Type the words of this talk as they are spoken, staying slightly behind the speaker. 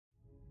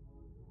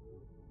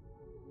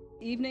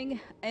Evening,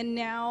 and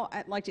now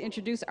I'd like to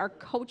introduce our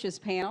coaches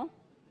panel.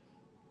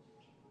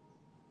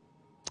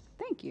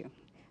 Thank you.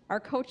 Our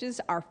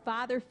coaches are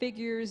father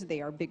figures, they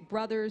are big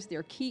brothers,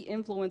 they're key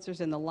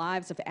influencers in the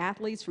lives of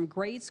athletes from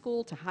grade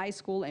school to high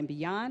school and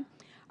beyond.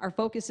 Our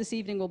focus this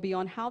evening will be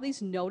on how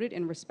these noted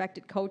and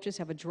respected coaches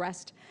have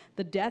addressed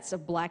the deaths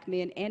of black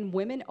men and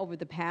women over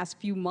the past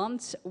few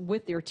months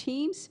with their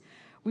teams.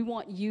 We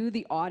want you,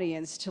 the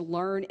audience, to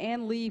learn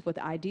and leave with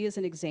ideas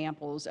and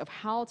examples of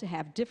how to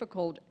have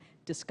difficult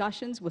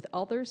discussions with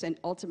others and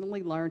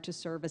ultimately learn to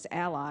serve as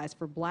allies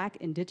for Black,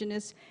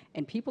 Indigenous,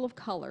 and people of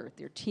color,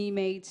 their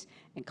teammates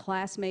and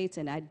classmates,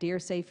 and I dare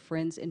say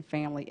friends and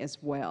family as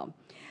well.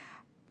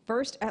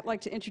 First, I'd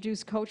like to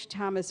introduce Coach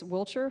Thomas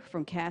Wilcher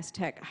from Cass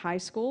Tech High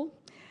School,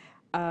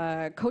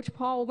 Coach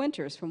Paul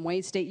Winters from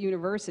Wayne State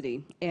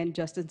University, and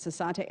Justin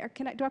Sasante.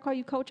 Do I call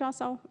you Coach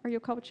also? Are you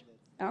a coach?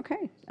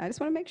 Okay, I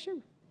just want to make sure.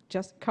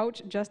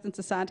 Coach Justin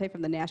Sasante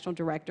from the National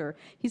Director.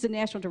 He's the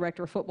National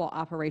Director of Football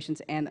Operations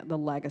and the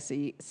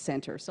Legacy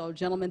Center. So,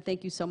 gentlemen,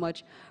 thank you so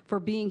much for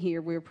being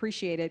here. We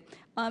appreciate it.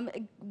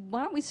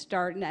 Why don't we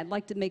start, and I'd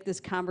like to make this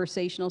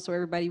conversational so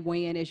everybody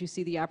weigh in as you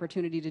see the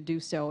opportunity to do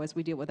so, as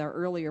we did with our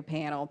earlier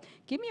panel.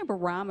 Give me a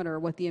barometer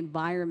of what the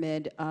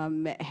environment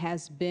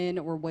has been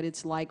or what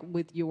it's like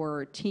with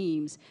your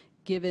teams,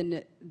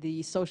 given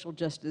the social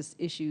justice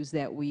issues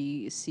that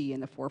we see in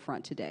the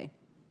forefront today.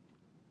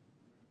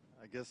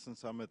 I guess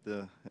since I'm at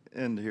the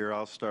end here,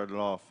 I'll start it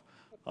off.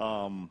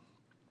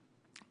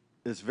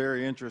 It's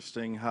very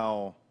interesting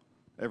how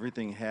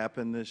everything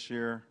happened this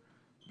year,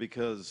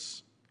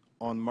 because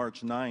on March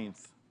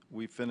 9th,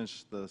 we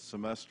finished the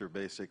semester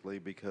basically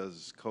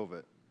because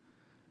COVID.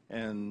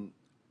 And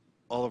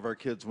all of our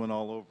kids went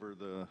all over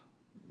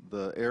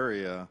the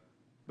area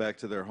back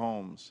to their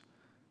homes.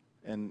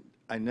 And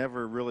I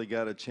never really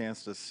got a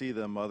chance to see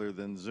them other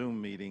than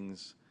Zoom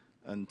meetings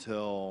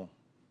until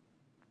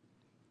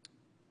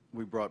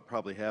we brought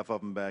probably half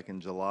of them back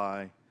in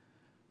July,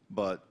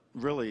 but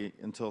really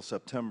until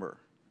September.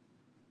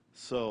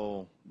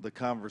 So the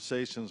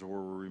conversations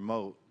were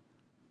remote,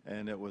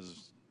 and it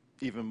was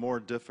even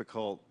more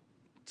difficult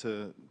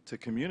to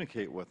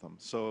communicate with them.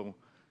 So,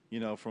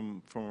 you know,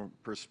 from a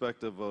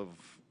perspective of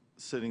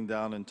sitting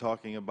down and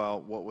talking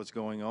about what was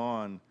going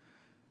on,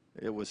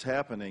 it was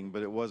happening,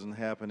 but it wasn't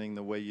happening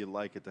the way you'd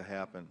like it to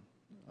happen,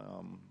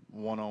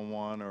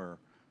 one-on-one, or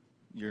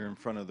you're in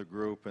front of the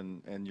group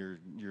and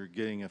you're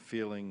getting a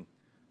feeling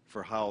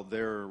for how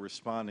they're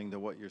responding to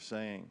what you're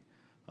saying.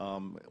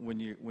 When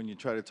you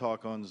try to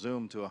talk on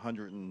Zoom to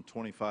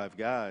 125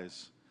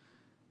 guys,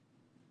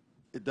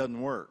 it doesn't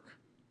work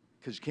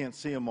because you can't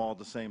see them all at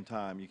the same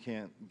time. You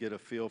can't get a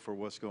feel for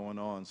what's going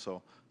on.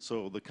 So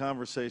the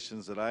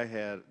conversations that I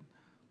had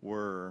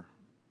were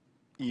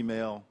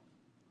email,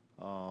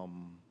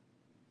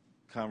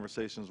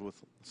 conversations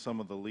with some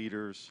of the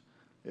leaders.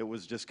 It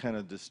was just kind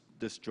of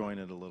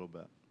disjointed a little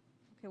bit.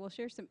 Okay, well,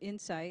 share some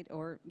insight,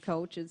 or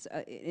coaches,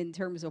 in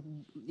terms of,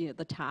 you know,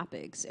 the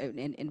topics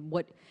and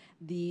what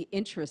the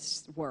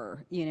interests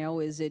were. You know,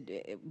 is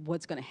it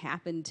what's going to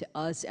happen to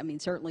us? I mean,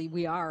 certainly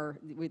we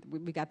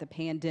got the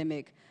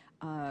pandemic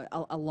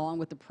along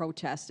with the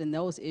protests and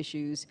those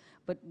issues,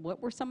 but what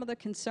were some of the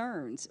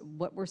concerns?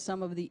 What were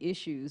some of the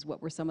issues?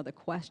 What were some of the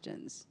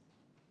questions?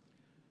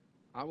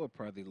 I would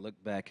probably look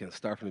back and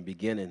start from the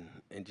beginning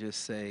and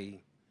just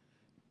say,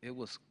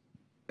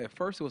 at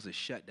first it was a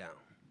shutdown.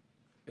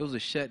 It was a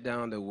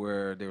shutdown to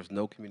where there was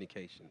no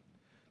communication,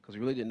 because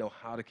we really didn't know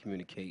how to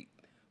communicate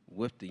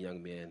with the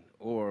young men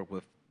or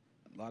with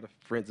a lot of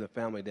friends and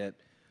family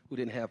who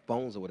didn't have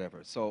phones or whatever.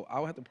 So I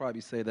would have to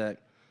probably say that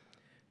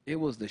it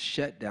was the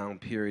shutdown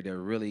period that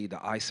really,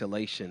 the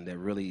isolation that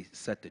really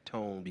set the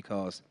tone,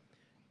 because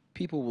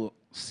people were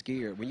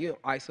scared. When you're in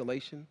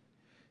isolation,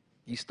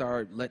 you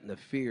start letting the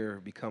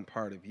fear become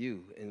part of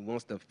you. And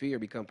once the fear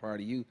become part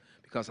of you,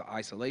 because of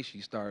isolation,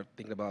 you start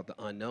thinking about the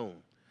unknown.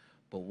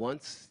 But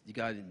once you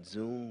got in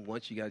Zoom,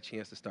 once you got a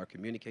chance to start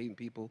communicating with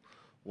people,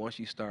 once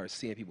you start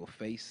seeing people's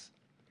face,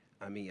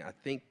 I mean, I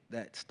think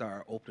that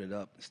started opening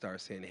up and start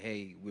saying,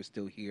 hey, we're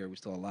still here, we're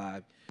still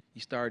alive.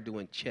 You start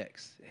doing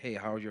checks. Hey,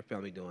 how is your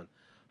family doing?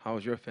 How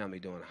is your family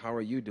doing? How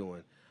are you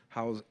doing?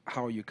 How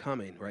are you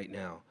coming right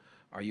now?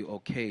 Are you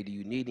okay? Do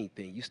you need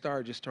anything? You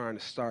start just trying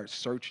to start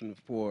searching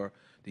for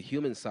the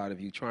human side of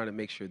you, trying to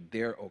make sure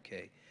they're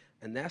okay.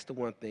 And that's the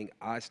one thing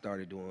I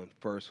started doing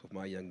first with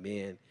my young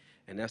men,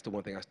 and that's the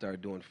one thing I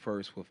started doing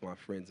first with my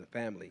friends and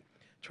family,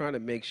 trying to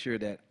make sure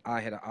that I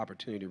had an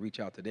opportunity to reach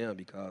out to them,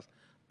 because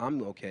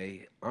I'm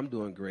okay, I'm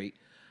doing great,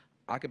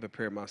 I can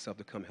prepare myself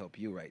to come help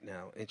you right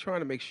now, and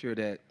trying to make sure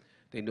that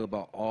they knew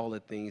about all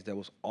the things that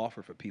was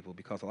offered for people,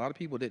 because a lot of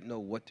people didn't know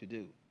what to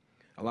do.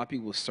 A lot of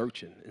people were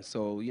searching, and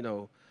so, you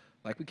know,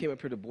 like we came up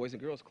here to Boys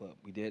and Girls Club.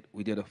 We did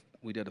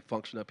a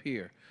function up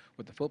here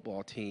with the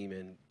football team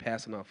and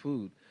passing out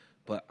food.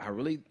 But I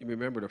really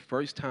remember the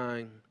first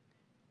time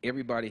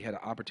everybody had an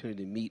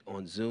opportunity to meet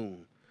on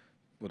Zoom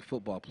with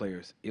football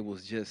players. It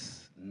was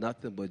just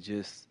nothing but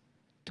just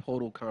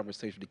total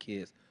conversation with the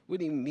kids. We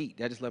didn't even meet.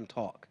 They just let them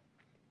talk.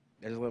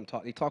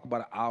 They talk about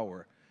an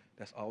hour.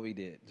 That's all we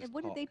did. Just And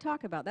what did talk. they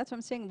talk about? That's what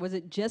I'm saying. Was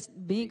it just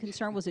being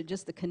concerned? Was it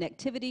just the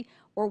connectivity?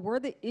 Or were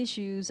the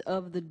issues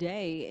of the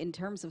day in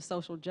terms of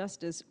social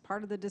justice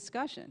part of the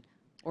discussion?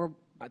 Or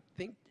I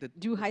think that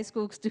do high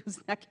school students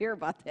not care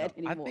about that I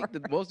anymore? think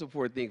the most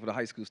important thing for the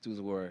high school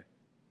students were,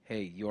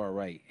 hey, you all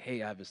right?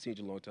 Hey, I haven't seen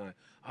you in a long time.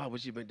 Oh,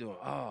 what you been doing?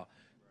 Oh,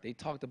 they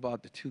talked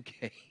about the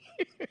 2K,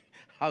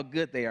 how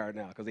good they are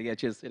now because they got a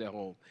chance to sit at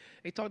home.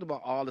 They talked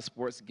about all the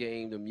sports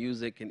game, the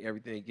music, and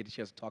everything. They get a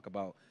chance to talk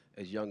about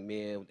as young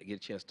men. They get a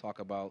chance to talk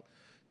about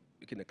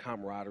getting the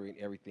camaraderie and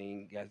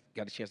everything.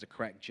 Got a chance to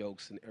crack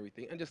jokes and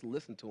everything, and just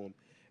listen to them.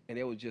 And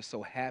they were just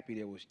so happy.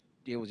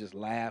 They was just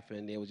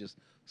laughing. They was just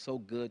so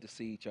good to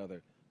see each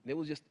other. And it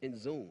was just in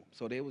Zoom.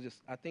 So they was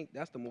just. I think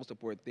that's the most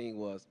important thing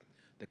was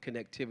the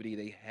connectivity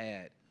they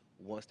had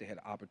once they had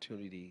the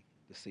opportunity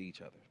to see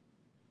each other.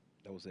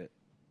 That was it.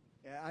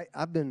 Yeah,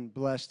 I've been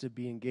blessed to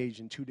be engaged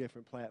in 2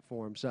 different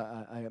platforms.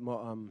 I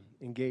am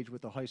engaged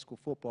with the high school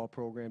football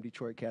program,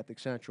 Detroit Catholic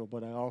Central,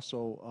 but I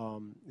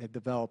also have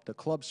developed a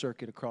club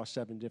circuit across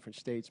 7 different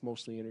states,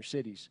 mostly inner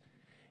cities.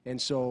 And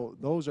so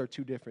those are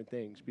 2 different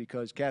things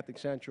because Catholic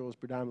Central is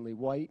predominantly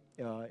white.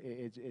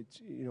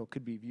 It's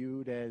could be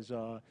viewed as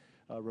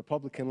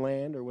Republican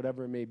land or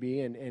whatever it may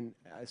be, and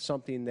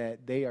something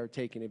that they are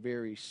taking a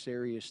very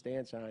serious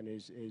stance on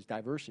is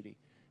diversity,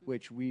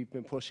 which we've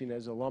been pushing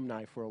as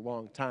alumni for a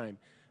long time.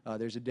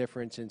 There's a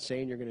difference in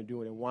saying you're going to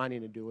do it and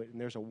wanting to do it, and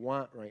there's a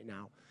want right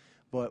now.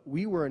 But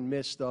we were in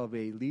midst of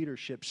a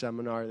leadership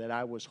seminar that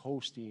I was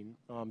hosting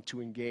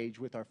to engage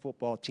with our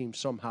football team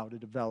somehow to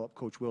develop.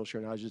 Coach Wilshire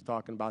and I was just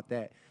talking about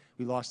that.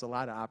 We lost a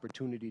lot of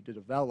opportunity to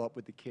develop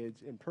with the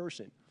kids in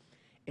person.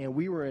 And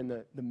we were in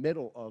the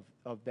middle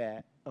of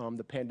that.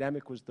 The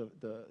pandemic was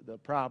the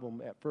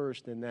problem at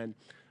first, and then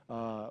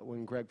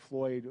when Greg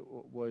Floyd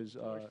was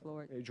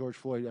George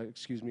Floyd,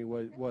 excuse me,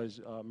 was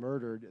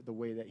murdered the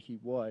way that he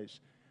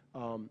was,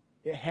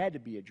 it had to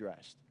be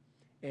addressed.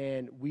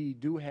 And we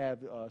do have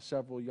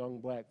several young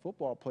black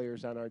football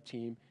players on our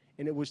team,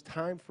 and it was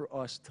time for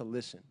us to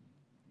listen.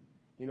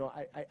 You know,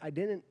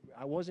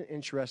 I wasn't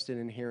interested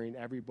in hearing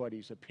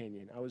everybody's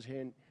opinion. I was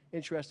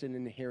interested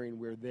in hearing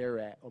where they're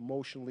at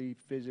emotionally,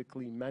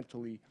 physically,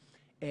 mentally,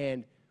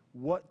 and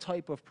what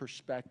type of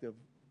perspective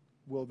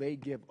will they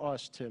give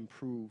us to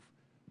improve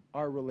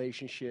our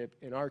relationship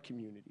in our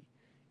community.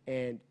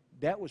 And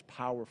that was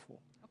powerful.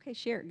 Okay,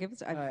 share. Give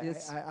us. I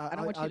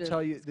don't want you I'll to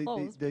tell you,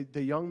 close.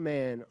 the young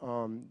man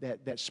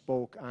that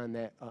spoke on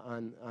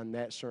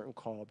that certain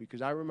call,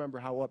 because I remember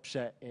how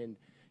upset and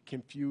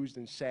confused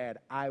and sad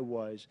I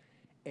was,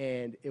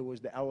 and it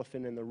was the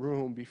elephant in the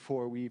room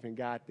before we even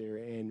got there,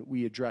 and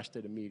we addressed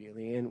it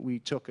immediately, and we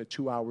took a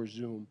 2-hour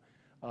Zoom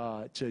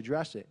to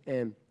address it.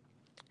 And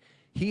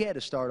he had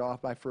to start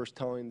off by first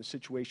telling the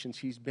situations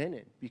he's been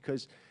in,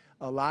 because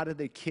a lot of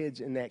the kids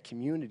in that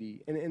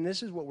community, and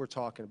this is what we're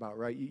talking about,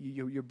 right?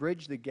 You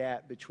bridge the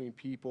gap between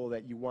people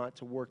that you want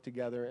to work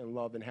together and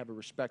love and have a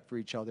respect for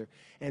each other,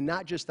 and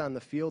not just on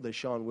the field, as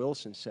Sean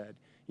Wilson said.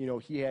 You know,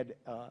 he had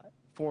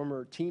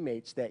former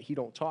teammates that he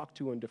don't talk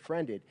to and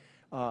befriended.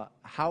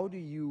 How do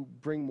you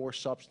bring more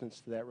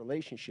substance to that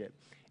relationship?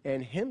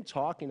 And him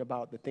talking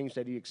about the things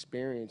that he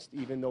experienced,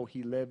 even though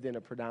he lived in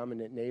a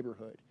predominant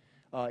neighborhood,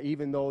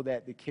 even though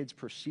that the kids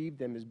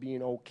perceived him as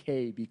being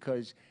okay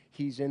because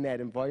he's in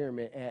that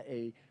environment at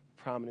a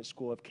prominent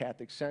school of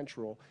Catholic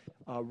Central,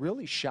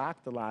 really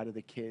shocked a lot of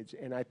the kids.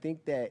 And I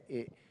think that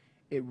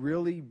it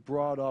really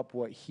brought up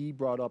what he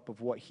brought up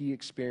of what he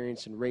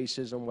experienced in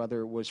racism,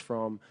 whether it was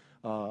from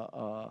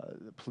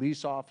the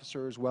police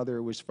officers, whether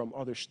it was from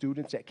other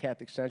students at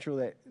Catholic Central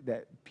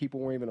that people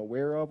weren't even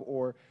aware of,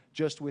 or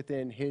just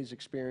within his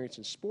experience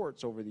in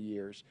sports over the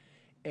years.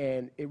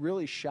 And it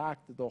really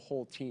shocked the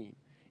whole team.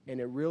 And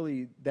it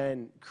really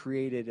then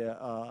created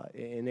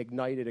and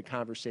ignited a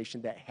conversation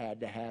that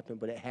had to happen,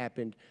 but it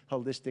happened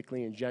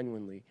holistically and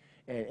genuinely.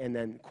 And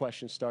then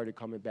questions started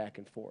coming back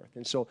and forth.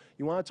 And so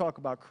you want to talk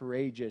about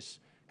courageous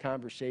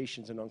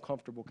conversations and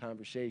uncomfortable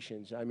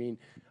conversations. I mean,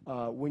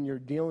 when you're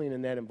dealing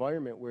in that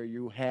environment where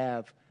you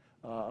have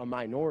a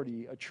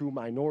minority, a true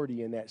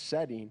minority in that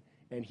setting,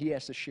 and he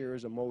has to share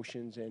his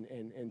emotions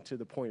and to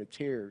the point of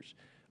tears,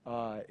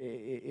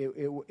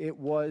 it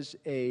was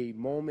a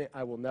moment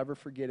I will never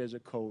forget as a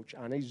coach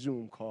on a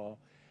Zoom call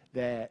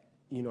that,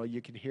 you know,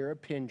 you could hear a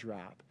pin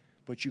drop,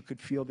 but you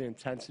could feel the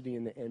intensity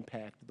and the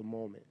impact of the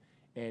moment,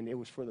 and it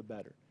was for the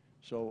better.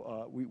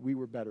 So we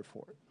were better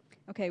for it.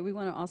 Okay, we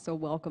want to also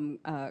welcome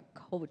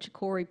Coach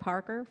Corey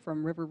Parker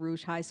from River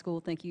Rouge High School.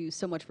 Thank you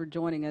so much for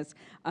joining us.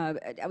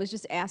 I was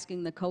just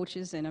asking the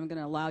coaches, and I'm going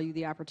to allow you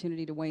the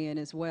opportunity to weigh in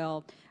as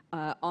well.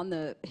 On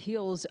the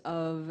heels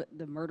of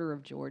the murder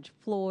of George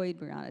Floyd,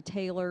 Breonna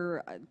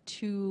Taylor,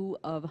 2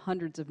 of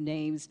hundreds of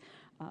names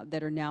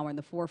that are now in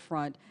the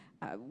forefront,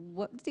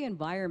 what's the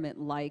environment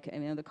like? I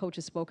mean, the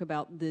coaches spoke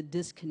about the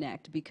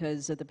disconnect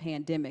because of the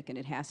pandemic, and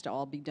it has to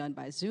all be done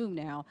by Zoom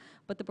now.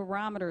 But the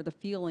barometer, the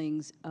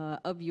feelings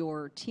of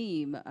your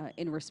team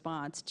in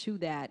response to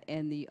that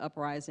and the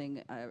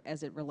uprising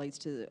as it relates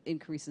to the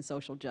increase in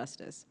social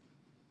justice.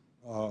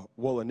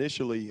 Well,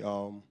 initially,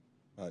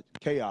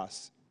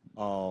 chaos,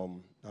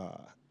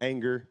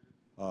 anger,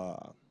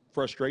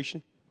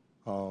 frustration,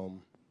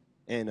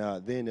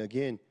 and then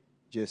again,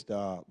 just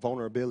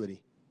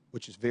vulnerability,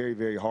 which is very,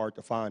 very hard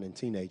to find in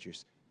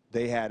teenagers.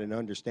 They had an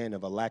understanding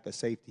of a lack of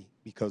safety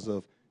because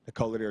of the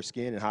color of their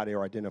skin and how they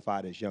were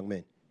identified as young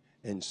men.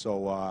 And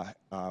so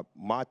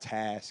my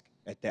task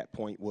at that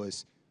point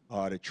was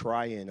to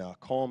try and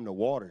calm the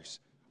waters.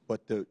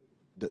 But the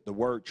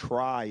word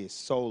try is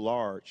so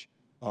large.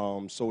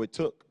 So it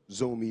took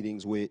Zoom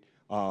meetings with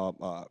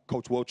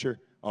Coach Wilcher.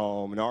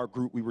 In our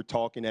group, we were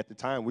talking at the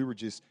time, we were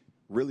just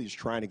really just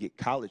trying to get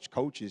college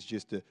coaches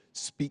just to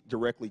speak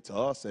directly to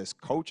us as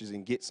coaches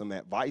and get some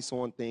advice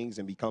on things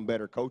and become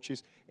better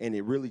coaches. And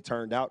it really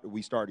turned out that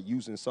we started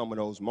using some of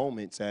those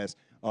moments as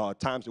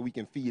times that we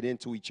can feed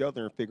into each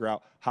other and figure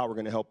out how we're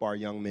going to help our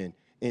young men.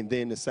 And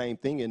then the same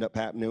thing ended up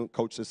happening.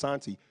 Coach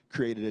Sasanti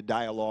created a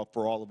dialogue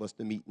for all of us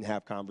to meet and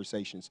have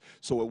conversations.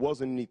 So it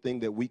wasn't anything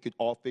that we could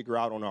all figure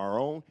out on our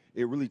own.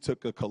 It really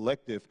took a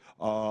collective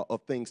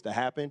of things to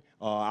happen.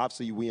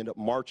 Obviously, we ended up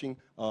marching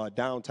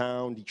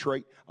downtown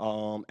Detroit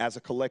as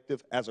a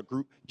collective, as a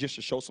group, just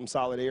to show some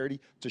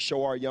solidarity, to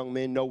show our young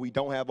men, no, we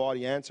don't have all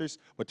the answers,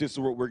 but this is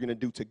what we're going to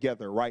do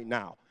together right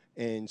now.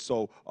 And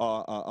so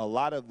a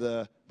lot of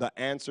the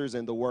answers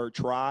and the word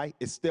try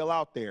is still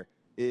out there.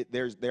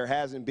 There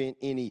hasn't been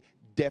any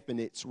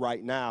definites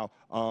right now,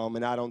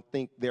 and I don't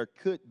think there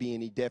could be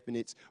any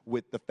definites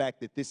with the fact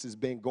that this has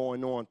been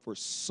going on for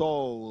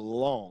so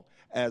long.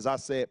 As I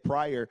said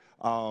prior,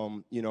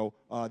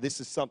 this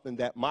is something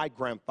that my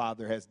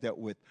grandfather has dealt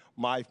with,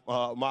 my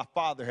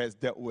father has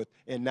dealt with,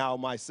 and now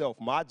myself.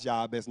 My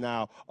job is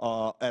now,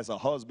 as a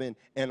husband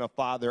and a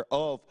father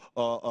of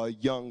a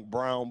young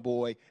brown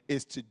boy,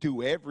 is to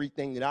do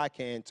everything that I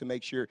can to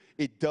make sure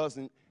it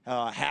doesn't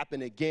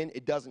happen again.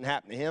 It doesn't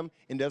happen to him,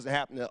 and doesn't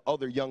happen to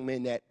other young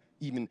men that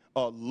even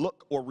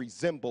look or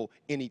resemble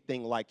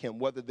anything like him,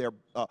 whether they're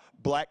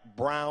black,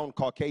 brown,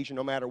 Caucasian,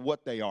 no matter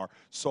what they are.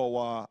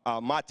 So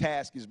my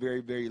task is very,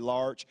 very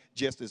large,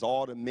 just as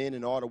all the men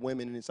and all the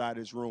women inside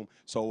this room.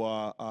 So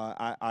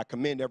I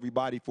commend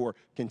everybody for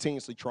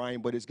continuously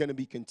trying, but it's going to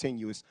be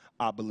continuous,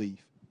 I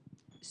believe.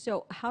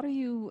 So how do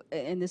you,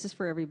 and this is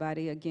for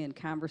everybody, again,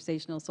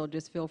 conversational, so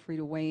just feel free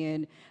to weigh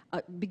in,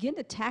 begin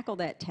to tackle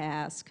that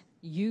task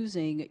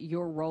using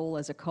your role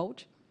as a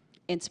coach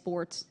and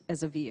sports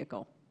as a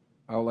vehicle?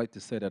 I would like to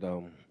say that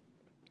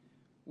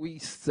we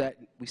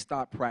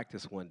stopped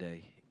practice one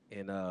day,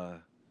 and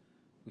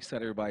we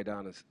sat everybody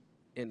down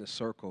in the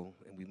circle,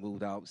 and we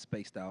moved out,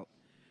 spaced out,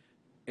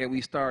 and we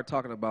started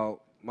talking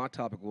about, my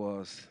topic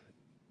was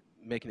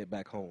making it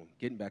back home,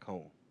 getting back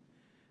home.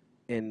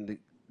 And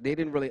they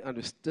didn't really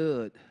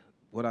understood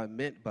what I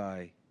meant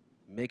by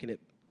making it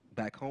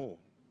back home,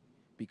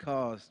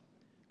 because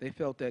they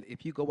felt that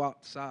if you go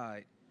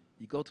outside,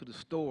 you go to the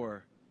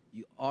store,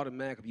 you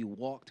automatically, if you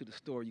walk to the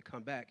store, you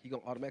come back, you're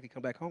going to automatically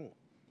come back home.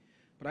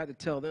 But I had to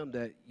tell them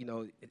that,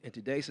 in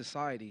today's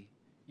society,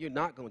 you're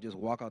not going to just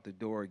walk out the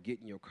door,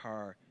 get in your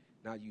car,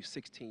 now you're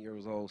 16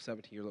 years old,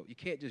 17 years old. You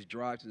can't just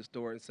drive to the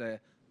store and say,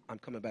 I'm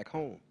coming back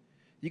home.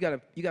 You got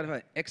to have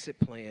an exit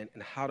plan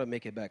and how to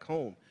make it back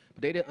home.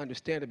 But they didn't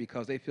understand it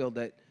because they feel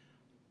that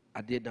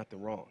I did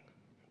nothing wrong.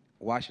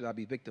 Why should I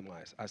be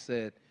victimized? I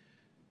said,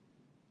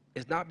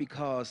 it's not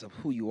because of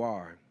who you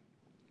are,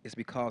 it's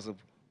because of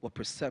what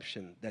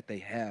perception that they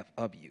have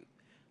of you.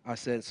 I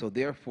said, so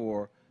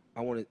therefore,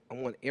 I want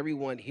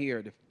everyone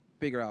here to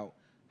figure out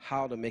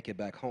how to make it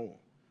back home.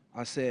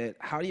 I said,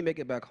 how do you make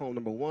it back home?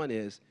 Number one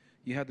is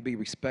you have to be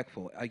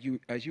respectful.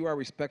 As you are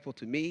respectful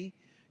to me,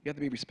 you have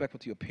to be respectful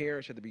to your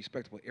parents, you have to be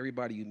respectful to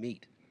everybody you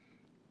meet.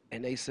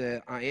 And they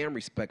said, I am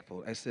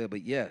respectful. I said,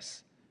 but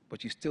yes,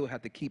 but you still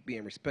have to keep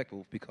being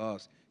respectful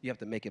because you have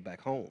to make it back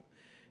home.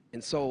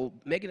 And so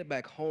making it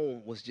back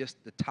home was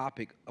just the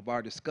topic of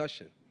our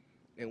discussion.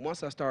 And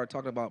once I started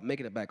talking about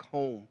making it back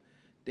home,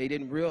 they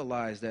didn't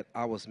realize that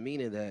I was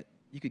meaning that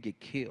you could get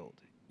killed,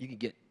 you could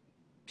get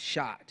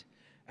shot.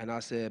 And I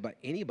said, by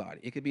anybody.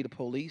 It could be the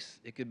police,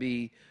 it could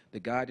be the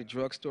guy at the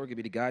drugstore, it could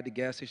be the guy at the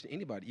gas station,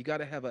 anybody. You got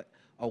to have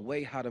a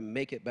way how to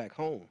make it back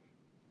home.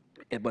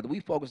 But we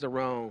focused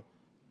around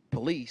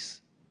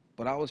police,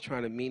 but I was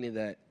trying to mean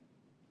that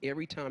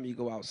every time you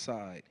go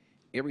outside,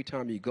 every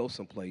time you go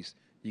someplace,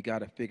 you got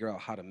to figure out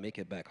how to make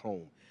it back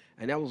home.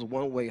 And that was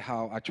one way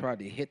how I tried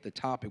to hit the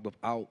topic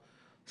without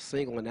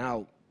singling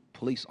out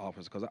police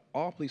officers, because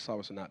all police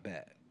officers are not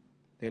bad.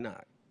 They're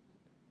not.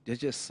 There's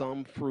just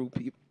some few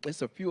people.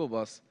 It's a few of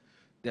us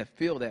that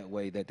feel that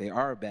way, that they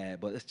are bad,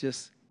 but it's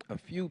just a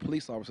few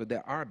police officers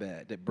that are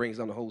bad that brings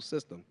down the whole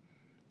system.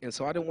 And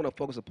so I didn't want to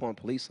focus upon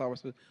police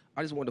officers.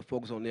 I just wanted to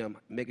focus on them,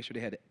 making sure they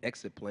had an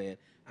exit plan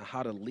and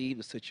how to leave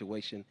the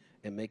situation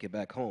and make it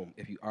back home.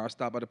 If you are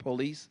stopped by the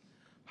police,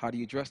 how do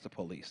you address the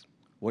police?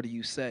 What do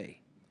you say?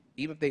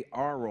 Even if they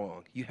are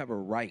wrong, you have a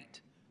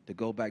right to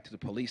go back to the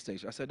police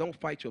station. I said, don't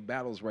fight your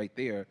battles right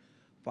there.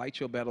 Fight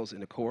your battles in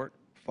the court.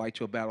 Fight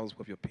your battles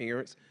with your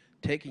parents,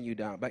 taking you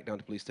back down to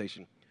the police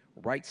station.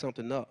 Write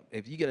something up.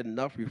 If you get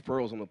enough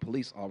referrals on a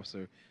police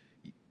officer,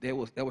 there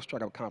was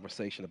struck up a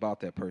conversation about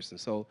that person.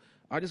 So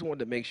I just wanted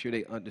to make sure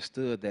they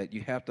understood that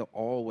you have to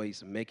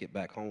always make it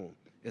back home.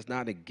 It's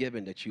not a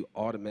given that you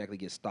automatically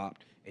get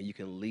stopped and you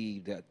can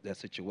leave that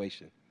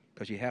situation,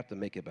 because you have to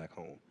make it back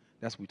home.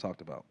 That's what we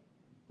talked about.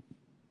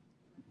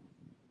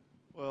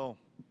 Well,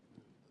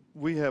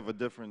 we have a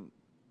different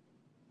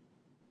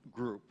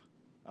group,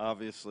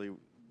 obviously,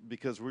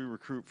 because we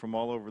recruit from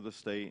all over the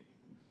state.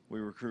 We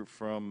recruit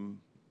from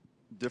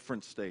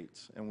different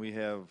states, and we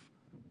have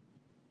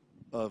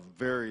a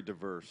very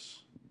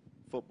diverse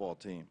football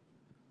team.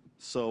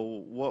 So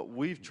what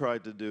we've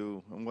tried to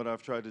do, and what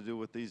I've tried to do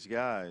with these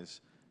guys,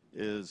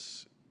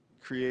 is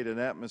create an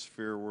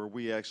atmosphere where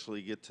we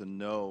actually get to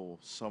know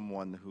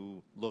someone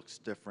who looks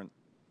different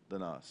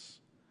than us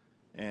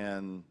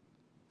and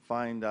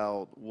find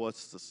out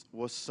what's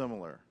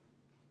similar,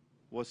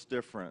 what's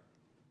different,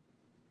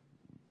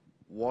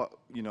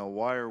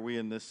 why are we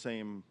in this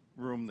same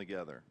room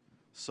together.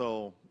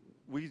 So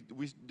we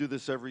do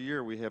this every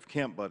year. We have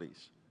camp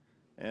buddies,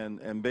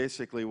 and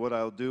basically what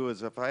I'll do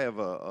is, if I have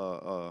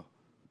a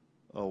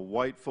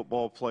white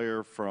football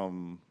player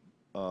from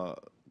a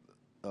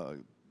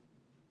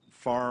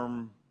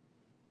farm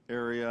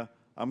area,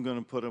 I'm going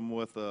to put him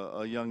with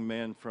a young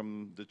man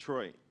from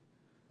Detroit,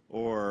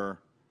 or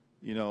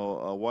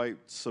a white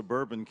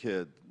suburban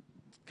kid,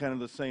 kind of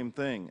the same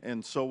thing.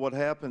 And so what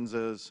happens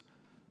is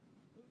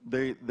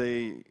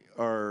they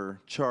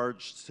are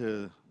charged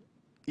to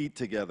eat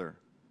together.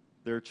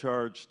 They're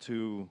charged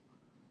to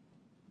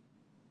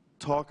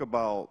talk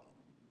about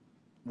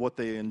what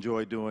they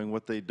enjoy doing,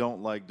 what they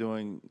don't like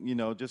doing,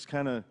 just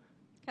kind of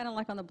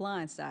like On the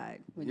Blind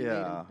Side when you made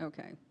them.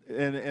 Okay.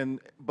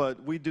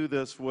 But we do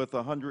this with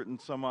 100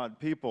 and some odd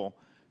people,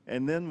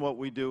 and then what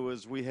we do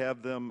is we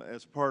have them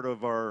as part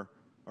of our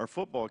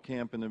football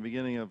camp in the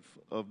beginning of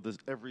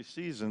every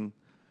season.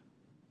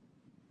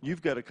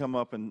 You've got to come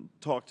up and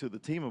talk to the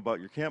team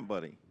about your camp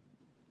buddy.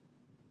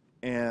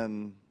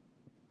 And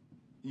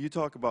you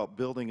talk about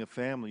building a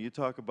family, you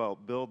talk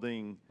about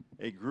building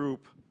a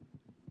group,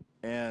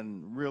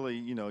 and really,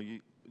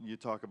 you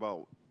talk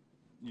about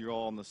you're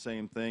all in the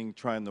same thing,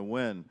 trying to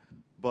win,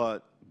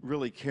 but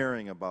really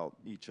caring about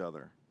each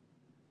other.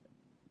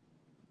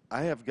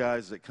 I have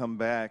guys that come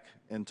back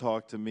and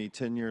talk to me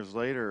 10 years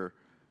later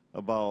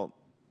about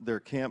their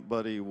camp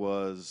buddy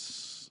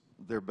was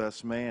their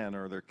best man,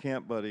 or their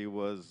camp buddy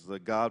was the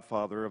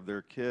godfather of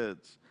their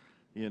kids,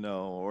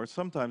 or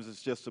sometimes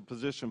it's just a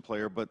position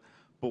player. But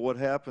what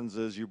happens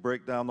is you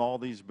break down all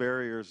these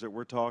barriers that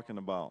we're talking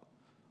about.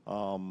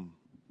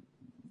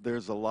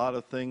 There's a lot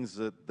of things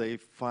that they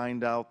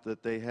find out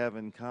that they have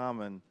in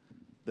common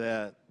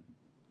that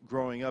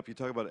growing up, you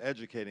talk about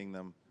educating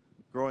them.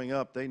 Growing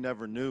up, they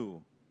never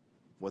knew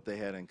what they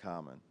had in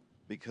common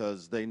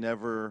because they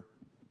never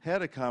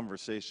had a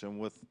conversation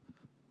with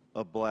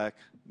a black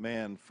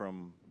man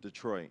from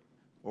Detroit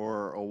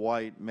or a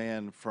white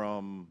man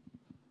from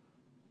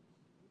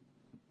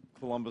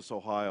Columbus,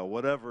 Ohio,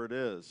 whatever it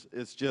is.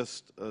 It's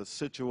just a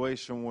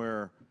situation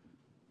where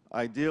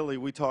ideally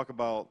we talk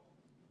about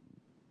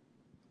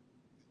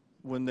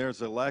when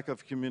there's a lack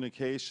of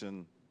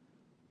communication,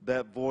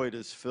 that void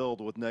is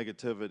filled with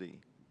negativity.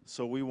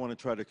 So we want to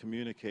try to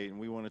communicate, and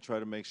we want to try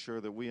to make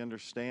sure that we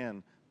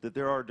understand that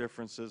there are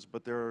differences,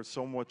 but there are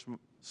so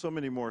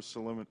many more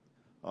similarities.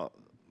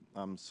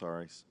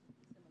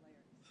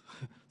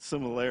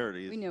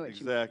 We know what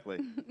exactly.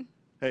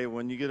 Hey,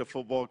 when you get a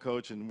football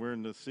coach and we're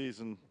in the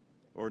season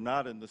or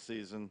not in the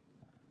season,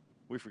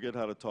 we forget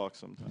how to talk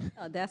sometimes.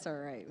 Oh, that's all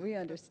right. We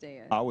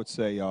understand. I would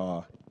say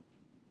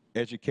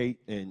educate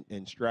and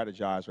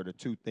strategize are the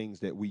two things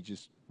that we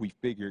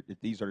figured that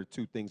these are the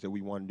two things that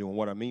we want to do. And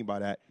what I mean by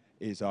that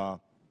is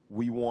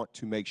we want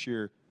to make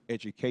sure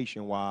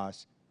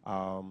education-wise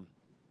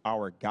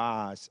our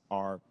guys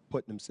are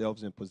putting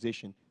themselves in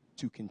position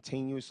to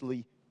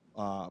continuously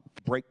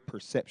break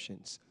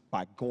perceptions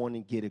by going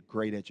and get a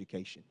great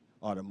education.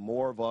 The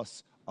more of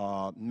us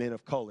men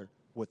of color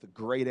with a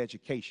great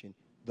education,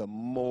 the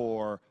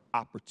more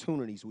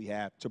opportunities we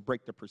have to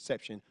break the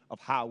perception of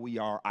how we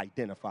are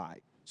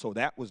identified. So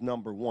that was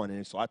number one.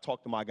 And so I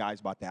talked to my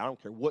guys about that. I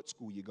don't care what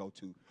school you go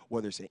to,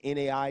 whether it's an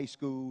NAIA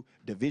school,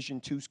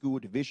 Division II school,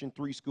 Division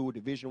III school,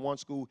 Division I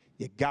school,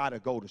 you got to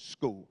go to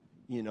school.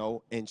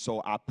 And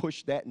so I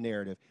pushed that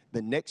narrative.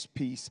 The next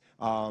piece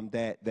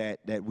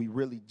that we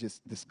really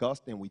just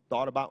discussed and we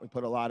thought about, we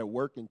put a lot of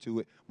work into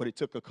it, but it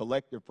took a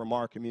collective from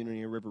our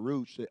community in River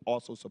Rouge to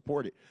also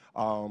support it.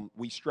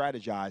 We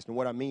strategized, and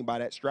what I mean by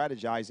that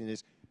strategizing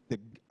is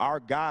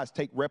our guys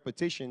take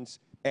repetitions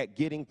at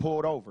getting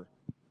pulled over.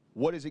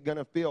 What is it going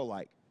to feel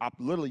like? I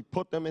literally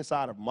put them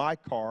inside of my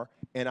car,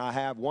 and I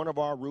have one of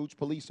our Rouge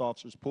police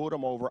officers pull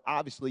them over,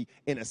 obviously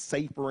in a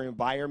safer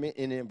environment,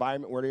 in an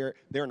environment where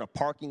they're in a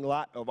parking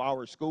lot of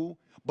our school,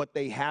 but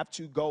they have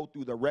to go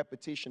through the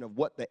repetition of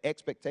what the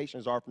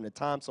expectations are from the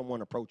time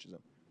someone approaches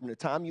them. From the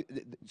time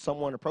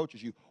someone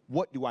approaches you,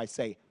 what do I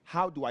say?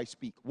 How do I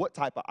speak? What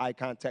type of eye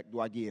contact do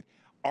I give?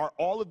 Are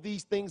all of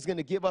these things going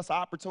to give us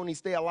opportunity to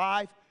stay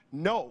alive?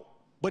 No,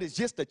 but it's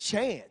just a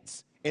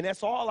chance. And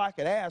that's all I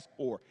could ask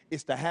for,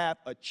 is to have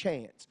a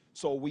chance.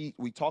 So we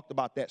talked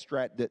about that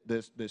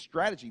the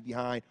strategy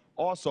behind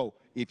also,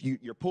 if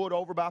you're pulled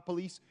over by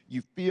police,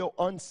 you feel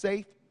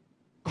unsafe,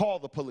 call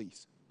the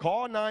police.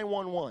 Call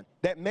 911.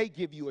 That may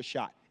give you a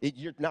shot.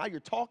 Now you're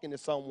talking to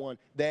someone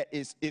that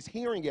is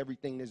hearing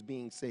everything that's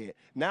being said.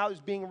 Now it's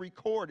being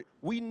recorded.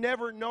 We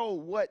never know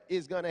what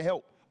is going to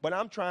help. But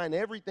I'm trying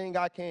everything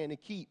I can to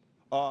keep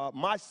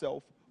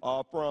myself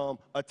from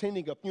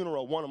attending a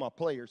funeral of one of my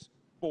players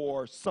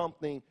for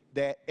something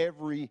that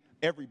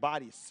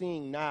everybody's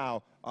seeing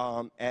now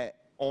on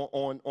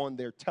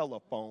their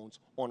telephones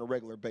on a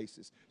regular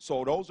basis.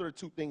 So those are the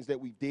two things that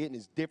we did, and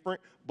it's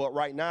different. But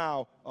right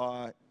now,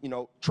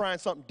 trying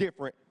something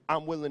different,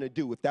 I'm willing to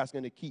do if that's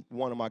going to keep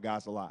one of my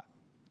guys alive.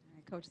 All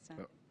right, Coach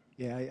Son.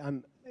 Yeah,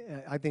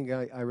 I think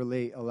I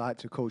relate a lot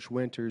to Coach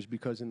Winters,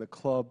 because in the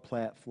club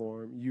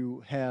platform,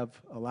 you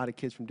have a lot of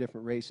kids from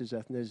different races,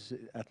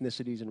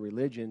 ethnicities, and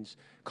religions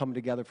coming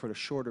together for a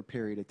shorter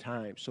period of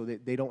time, so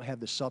that they don't have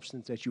the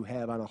substance that you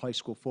have on a high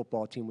school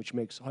football team, which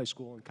makes high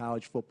school and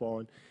college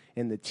football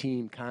and the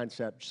team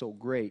concept so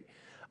great.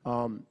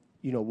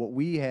 What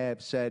we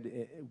have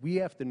said, we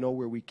have to know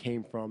where we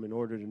came from in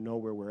order to know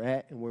where we're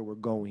at and where we're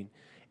going.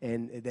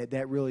 And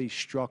that really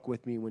struck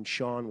with me when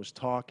Sean was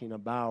talking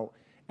about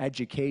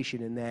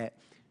education, and that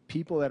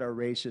people that are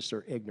racist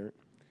or ignorant,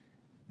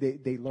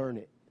 they learn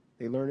it.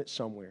 They learn it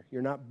somewhere.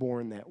 You're not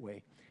born that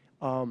way.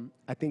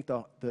 I think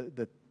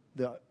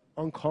the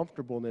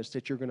uncomfortableness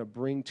that you're going to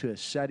bring to a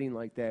setting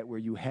like that, where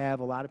you have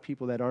a lot of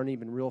people that aren't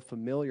even real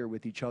familiar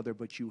with each other,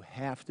 but you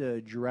have to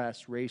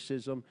address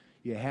racism,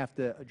 you have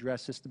to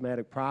address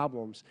systematic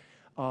problems.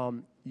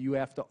 You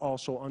have to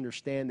also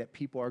understand that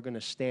people are going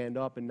to stand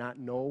up and not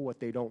know what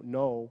they don't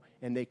know,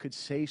 and they could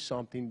say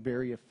something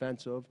very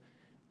offensive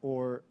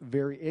or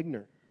very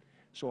ignorant.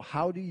 So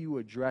how do you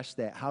address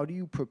that? How do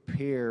you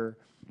prepare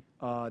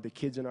the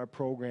kids in our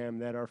program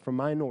that are from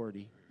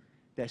minority,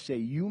 that say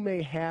you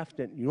don't have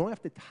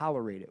to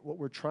tolerate it. What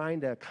we're trying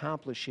to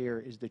accomplish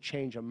here is the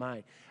change of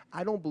mind.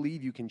 I don't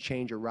believe you can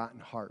change a rotten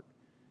heart,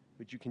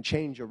 but you can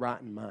change a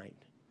rotten mind.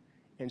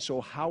 And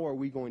so how are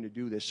we going to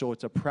do this? So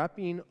it's a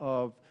prepping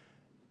of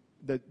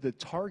the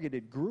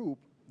targeted group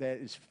that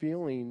is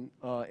feeling,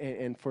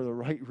 and for the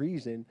right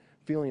reason,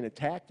 feeling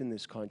attacked in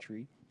this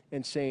country,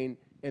 and saying,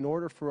 in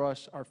order for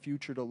us, our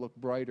future to look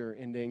brighter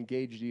and to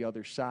engage the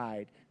other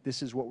side,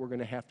 this is what we're going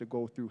to have to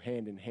go through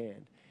hand in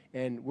hand.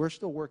 And we're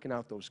still working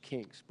out those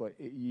kinks, but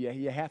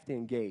you have to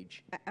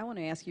engage. I want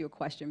to ask you a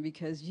question,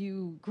 because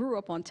you grew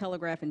up on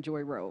Telegraph and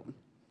Joy Road.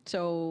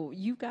 So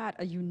you've got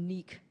a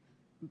unique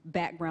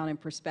background and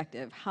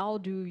perspective. How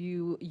do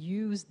you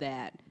use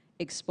that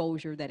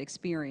exposure, that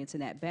experience,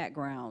 and that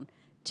background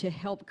to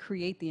help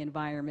create the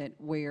environment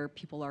where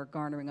people are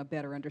garnering a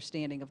better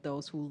understanding of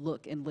those who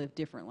look and live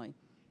differently?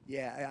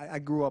 Yeah, I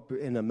grew up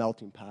in a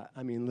melting pot.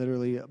 I mean,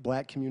 literally a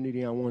black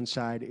community on one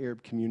side,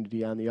 Arab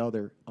community on the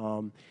other.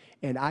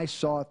 And I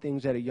saw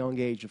things at a young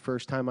age. The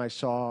first time I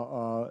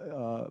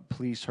saw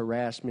police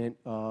harassment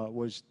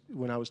was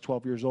when I was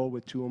 12 years old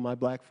with two of my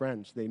black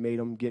friends. They made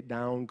them get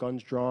down,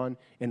 guns drawn,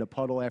 in a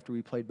puddle after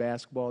we played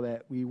basketball,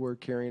 that we were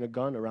carrying a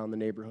gun around the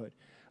neighborhood.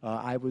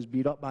 I was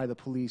beat up by the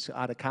police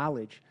out of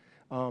college.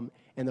 And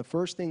the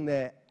first thing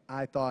that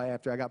I thought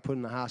after I got put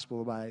in the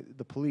hospital by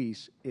the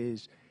police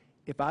is,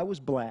 if I was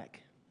black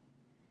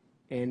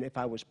and if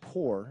I was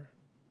poor,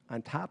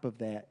 on top of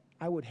that,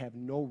 I would have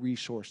no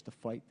resource to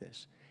fight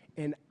this.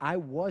 And I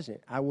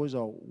wasn't. I was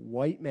a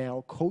white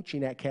male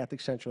coaching at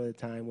Catholic Central at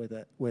the time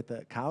with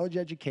a college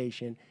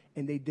education,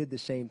 and they did the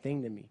same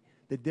thing to me.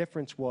 The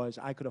difference was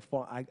I could have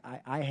fought.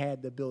 I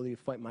had the ability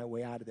to fight my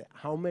way out of it.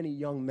 How many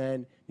young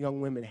men, young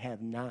women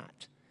have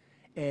not?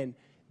 And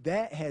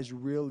that has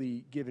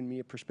really given me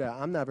a perspective.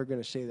 I'm never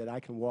going to say that I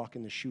can walk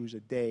in the shoes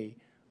a day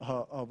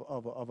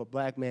of a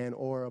black man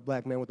or a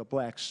black man with a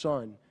black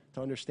son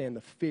to understand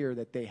the fear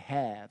that they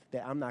have,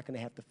 that I'm not going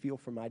to have to feel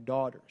for my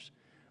daughters.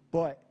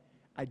 But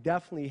I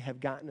definitely have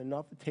gotten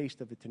enough a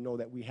taste of it to know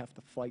that we have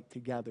to fight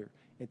together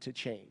and to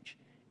change.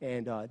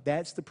 And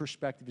that's the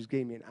perspective it's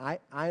gave me. And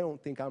I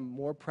don't think I'm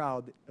more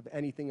proud of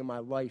anything in my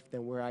life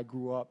than where I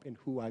grew up and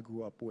who I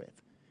grew up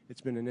with. It's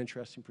been an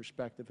interesting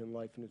perspective in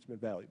life, and it's been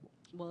valuable.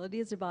 Well, it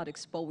is about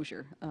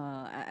exposure.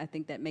 I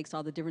think that makes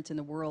all the difference in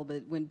the world.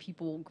 But when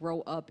people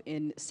grow up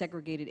in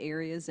segregated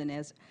areas, and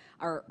as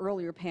our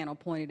earlier panel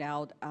pointed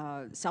out,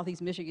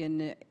 Southeast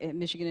Michigan,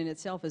 Michigan in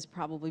itself is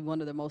probably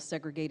one of the most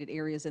segregated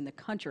areas in the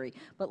country.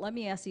 But let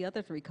me ask the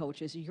other three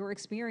coaches, your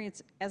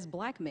experience as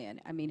black men,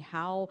 I mean,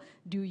 how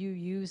do you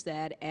use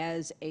that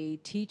as a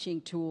teaching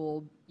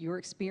tool, your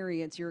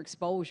experience, your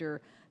exposure,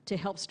 to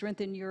help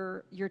strengthen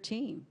your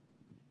team?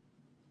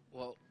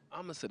 Well,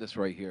 I'm going to say this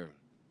right here.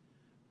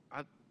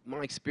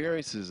 My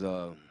experiences,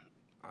 I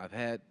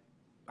had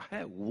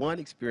one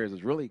experience. It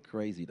was really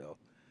crazy, though.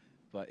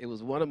 But it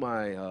was one of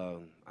my,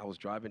 I was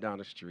driving down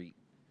the street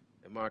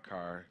in my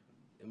car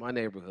in my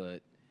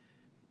neighborhood.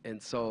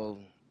 And so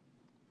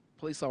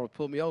police officer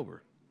pulled me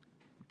over.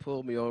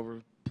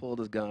 Pulled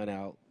his gun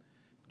out,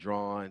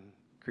 drawn,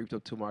 creeped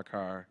up to my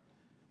car,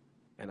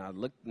 And I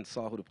looked and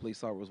saw who the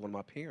police officer was, one of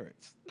my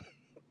parents,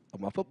 of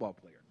my football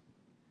player.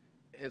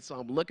 And so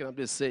I'm looking, I'm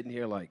just sitting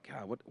here like,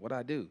 God, what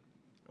I do?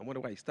 I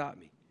wonder why he stopped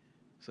me.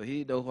 So he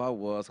didn't know who I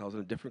was in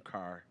a different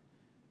car.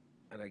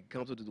 And I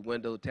comes up to the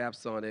window,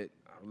 taps on it.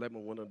 I let my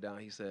window down.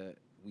 He said,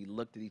 we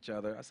looked at each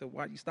other. I said,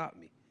 why'd you stop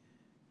me?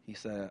 He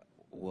said,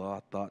 well,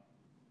 I thought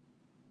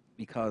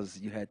because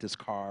you had this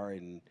car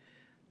and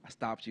I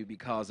stopped you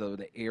because of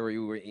the area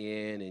we were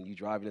in and you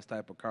driving this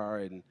type of car,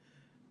 and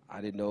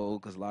I didn't know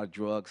because a lot of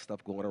drug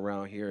stuff going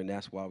around here, and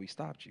that's why we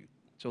stopped you.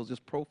 So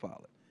just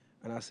profile it.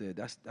 And I said,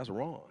 that's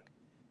wrong.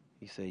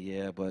 He said,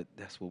 yeah, but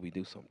that's what we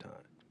do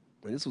sometimes.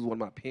 And this was one of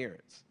my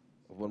parents,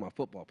 one of my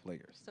football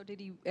players. So did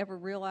he ever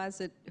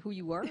realize who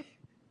you were?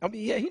 I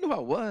mean, yeah, he knew who I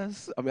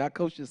was. I mean, I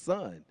coached his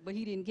son. But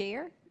he didn't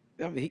care?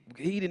 I mean,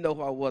 he didn't know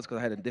who I was because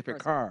I had a different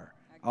car.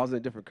 I was in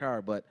a different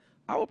car. But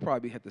I would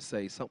probably have to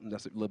say something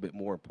that's a little bit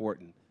more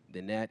important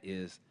than that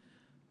is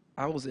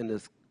I was in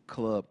this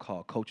club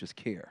called Coach's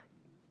Care.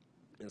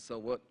 And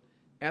so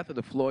after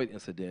the Floyd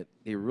incident,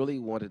 they really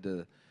wanted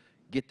to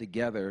get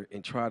together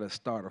and try to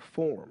start a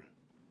forum.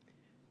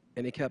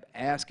 And they kept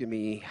asking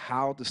me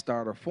how to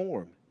start a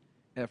forum.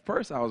 At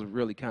first, I was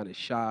really kind of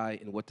shy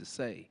in what to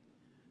say.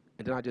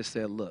 And then I just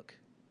said, look,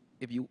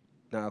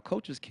 now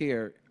Coach's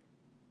Care,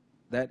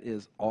 that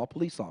is all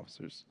police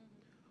officers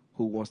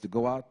who wants to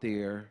go out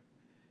there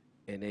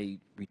and they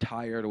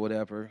retired or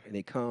whatever, and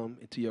they come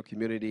into your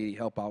community,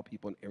 help out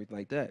people and everything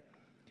like that.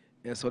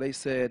 And so they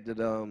said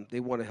that they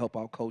want to help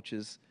out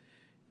coaches.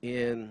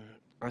 And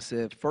I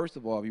said, first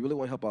of all, if you really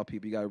want to help out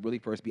people, you got to really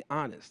first be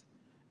honest.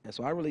 And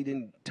so I really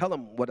didn't tell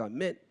them what I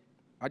meant.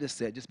 I just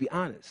said, just be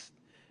honest.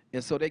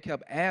 And so they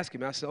kept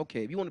asking me. I said,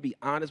 okay, if you want to be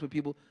honest with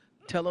people,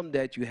 tell them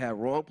that you have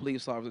wrong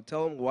police officers.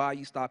 Tell them why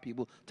you stop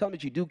people. Tell them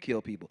that you do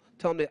kill people.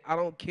 Tell them that I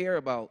don't care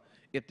about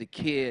if the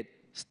kid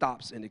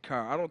stops in the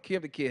car. I don't care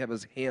if the kid have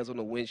his hands on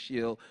the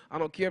windshield. I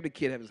don't care if the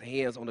kid have his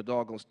hands on the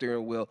doggone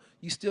steering wheel.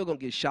 You still going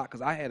to get shot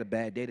because I had a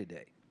bad day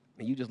today.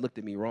 And you just looked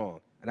at me wrong.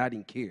 And I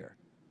didn't care.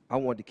 I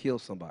wanted to kill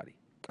somebody.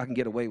 I can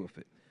get away with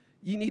it.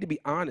 You need to be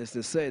honest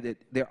and say that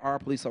there are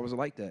police officers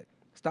like that.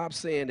 Stop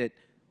saying that,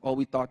 oh,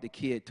 we thought the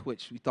kid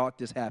twitched. We thought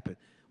this happened.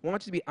 Why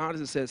don't you be honest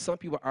and say some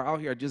people are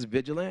out here just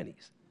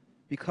vigilantes?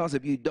 Because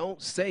if you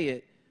don't say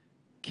it,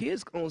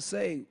 kids going to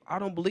say, I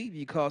don't believe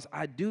you because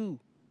I do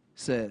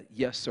say,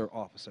 yes, sir,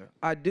 officer.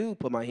 I do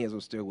put my hands on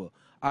the steering wheel.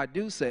 I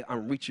do say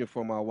I'm reaching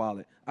for my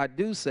wallet. I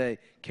do say,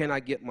 can I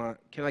get my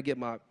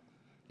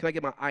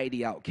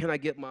ID out? Can I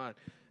get my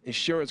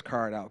insurance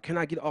card out? Can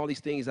I get all these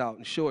things out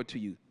and show it to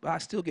you? But I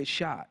still get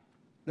shot.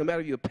 No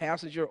matter if you're a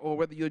passenger or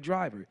whether you're a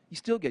driver, you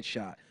still get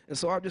shot. And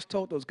so I just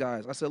told those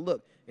guys, I said,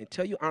 look,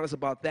 until you're honest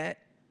about that,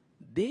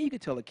 then you can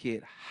tell a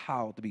kid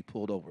how to be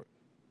pulled over.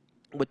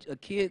 But a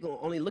kid will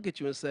only look at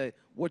you and say,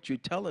 what you're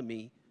telling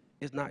me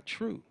is not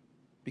true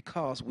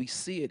because we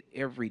see it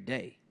every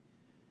day.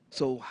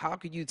 So how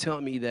could you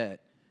tell me that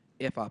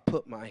if I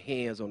put my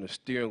hands on the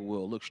steering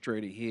wheel, look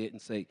straight ahead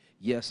and say,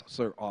 yes,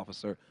 sir,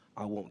 officer,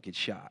 I won't get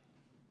shot?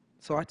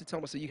 So I have to tell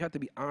them, I said, you have to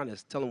be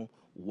honest. Tell them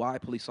why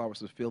police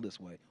officers feel this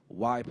way,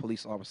 why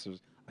police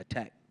officers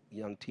attack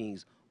young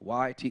teens,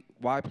 why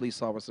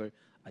police officers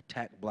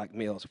attack black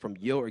males from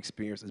your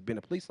experience as being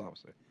a police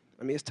officer.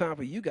 I mean, it's time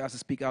for you guys to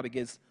speak out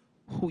against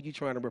who you're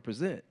trying to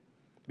represent.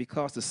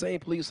 Because the same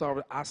police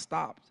officer I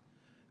stopped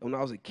when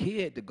I was a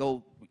kid to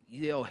go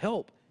yell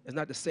help is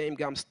not the same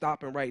guy I'm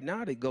stopping right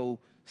now to go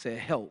say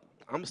help.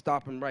 I'm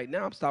stopping right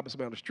now. I'm stopping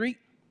somebody on the street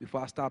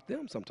before I stop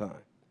them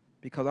sometime.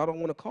 Because I don't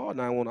want to call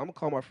 911. I'm going to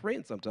call my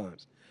friend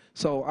sometimes.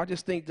 So I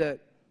just think that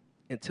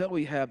until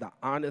we have the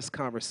honest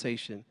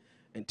conversation,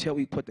 until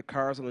we put the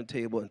cards on the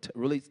table and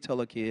really tell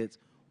the kids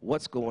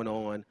what's going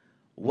on,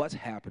 what's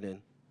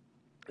happening,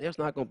 there's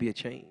not going to be a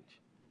change.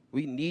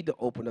 We need to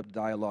open up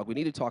dialogue. We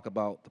need to talk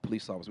about the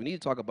police officers. We need to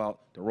talk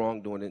about the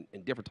wrongdoing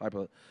in different type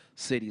of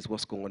cities,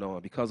 what's going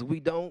on. Because if we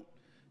don't,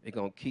 they're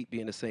going to keep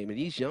being the same. And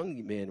these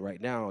young men right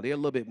now, they're a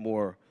little bit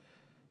more,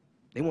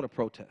 they want to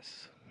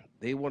protest.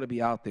 They want to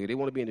be out there. They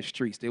want to be in the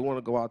streets. They want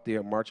to go out there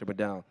and march up and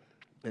down.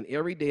 And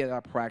every day that I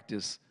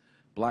practice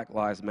Black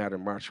Lives Matter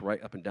march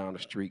right up and down the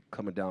street,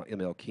 coming down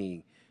ML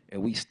King,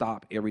 and we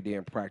stop every day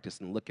and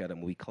practice and look at them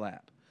and we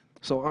clap.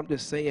 So I'm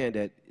just saying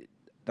that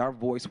our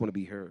voice want to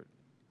be heard.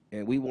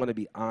 And we want to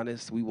be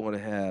honest. We want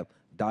to have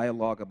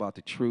dialogue about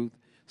the truth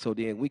so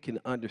then we can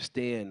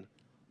understand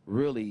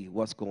really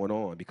what's going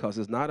on. Because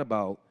it's not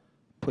about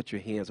put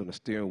your hands on the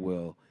steering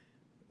wheel.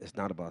 It's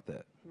not about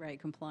that. Right,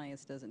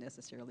 compliance doesn't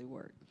necessarily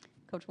work.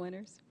 Coach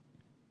Winters?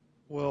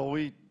 Well,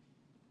 we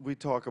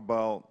talk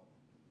about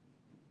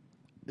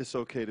it's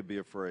okay to be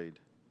afraid.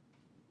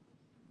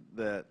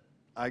 That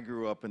I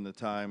grew up in the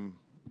time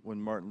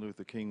when Martin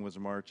Luther King was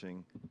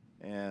marching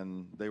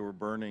and they were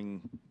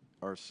burning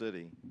our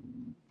city.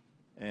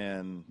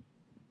 And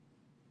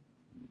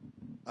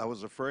I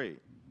was afraid.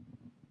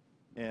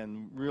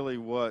 And really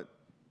what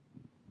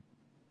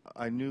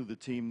I knew the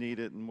team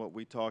needed and what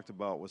we talked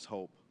about was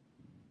hope.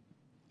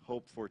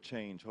 Hope for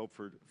change, hope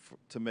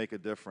to make a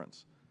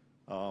difference.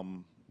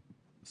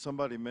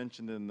 Somebody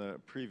mentioned in the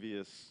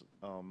previous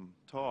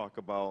talk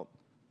about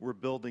we're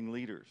building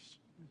leaders.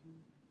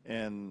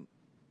 And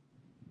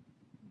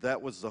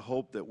that was the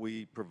hope that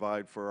we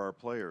provide for our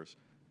players.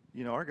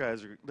 You know, our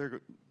guys,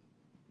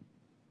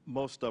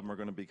 most of them are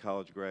going to be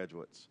college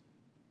graduates.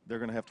 They're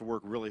going to have to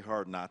work really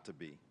hard not to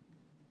be,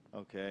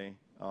 okay?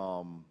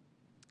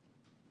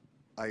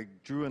 I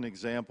drew an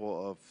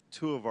example of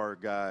two of our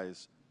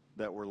guys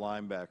that were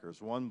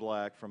linebackers, one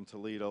black from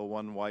Toledo,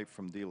 one white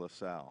from De La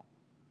Salle.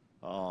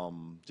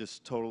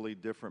 Just totally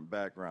different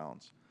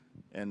backgrounds,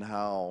 and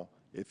how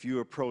if you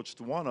approached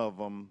one of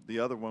them, the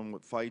other one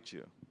would fight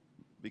you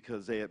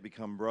because they had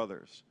become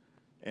brothers.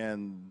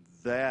 And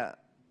that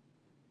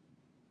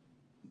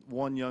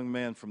one young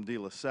man from De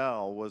La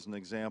Salle was an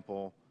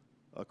example,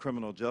 a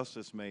criminal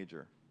justice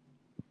major,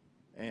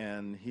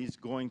 and he's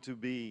going to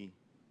be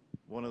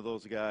one of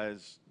those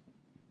guys,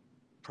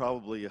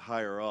 probably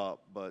higher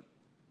up, but,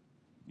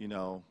 you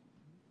know,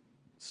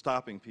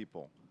 stopping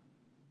people.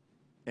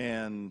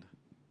 And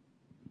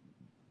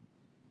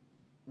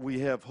we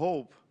have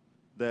hope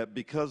that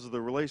because of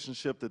the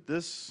relationship that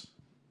this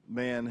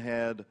man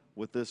had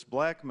with this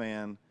black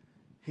man,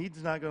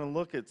 he's not going to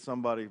look at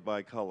somebody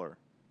by color.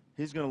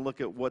 He's going to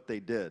look at what they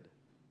did.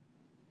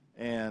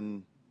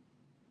 And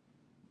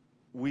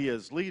we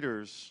as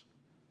leaders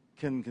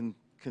can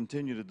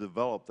continue to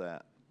develop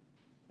that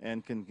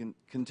and can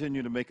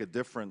continue to make a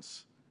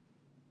difference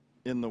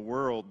in the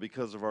world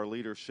because of our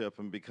leadership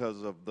and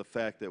because of the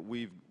fact that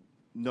we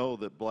know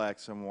that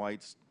blacks and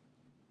whites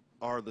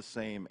are the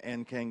same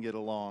and can get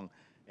along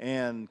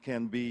and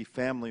can be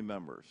family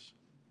members.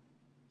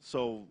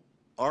 So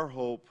our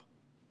hope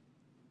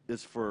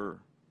is for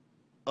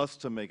us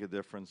to make a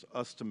difference,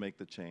 us to make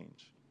the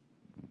change.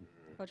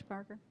 Coach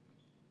Parker?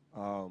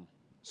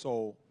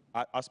 So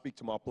I speak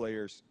to my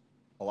players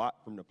a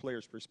lot from the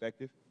player's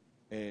perspective.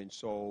 And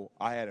so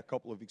I had a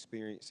couple of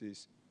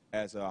experiences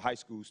as a high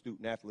school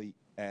student athlete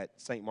at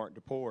St. Martin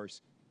de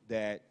Porres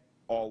that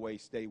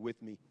always stay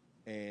with me,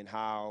 and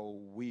how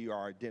we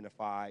are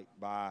identified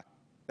by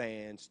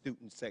fans,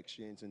 student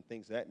sections, and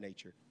things of that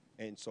nature.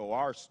 And so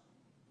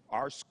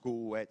our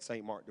school at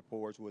St. Martin de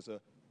Porres was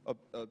a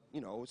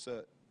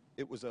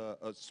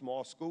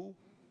small school,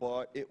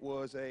 but it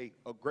was a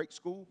great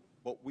school,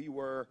 but we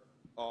were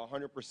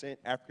 100%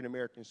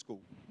 African-American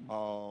school.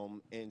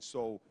 And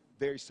so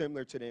very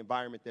similar to the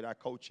environment that I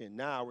coach in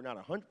now, we're not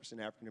 100%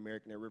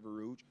 African-American at River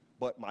Rouge,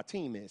 but my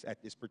team is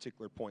at this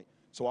particular point.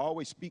 So I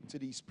always speak to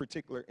these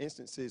particular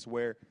instances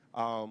where,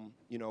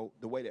 you know,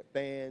 the way that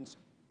fans,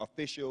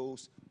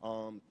 officials,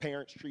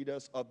 parents treat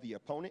us of the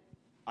opponent.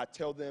 I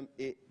tell them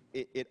it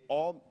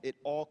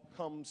all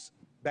comes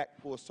back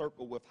full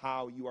circle with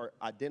how you are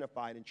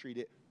identified and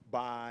treated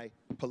by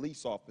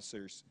police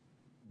officers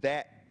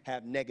that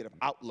have negative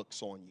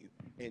outlooks on you.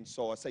 And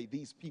so I say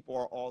these people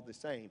are all the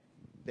same.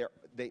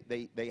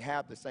 They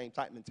have the same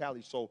type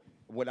mentality. So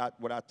what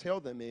I tell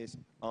them is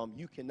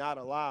you cannot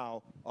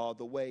allow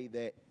the way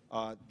that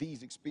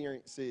these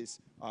experiences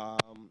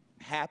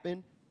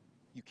happen.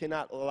 You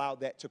cannot allow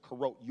that to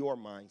corrode your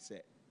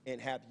mindset and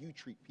have you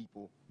treat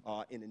people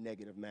in a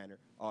negative manner.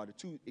 The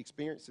two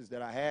experiences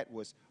that I had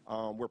was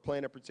we're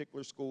playing a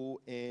particular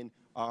school in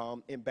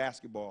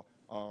basketball,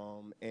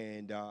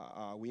 and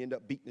we end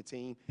up beating the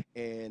team,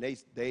 and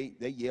they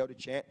yelled a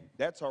chant,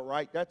 "That's all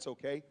right, that's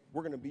okay,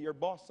 we're going to be your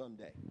boss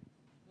someday."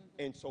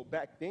 And so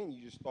back then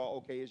you just thought,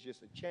 okay, it's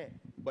just a chant.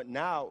 But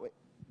now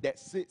that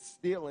sits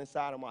still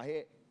inside of my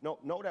head.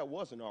 No, that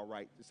wasn't all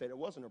right to say. That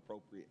wasn't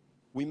appropriate.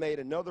 We made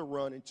another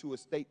run into a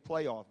state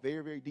playoff,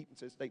 very, very deep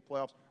into the state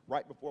playoffs,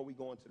 right before we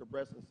go into the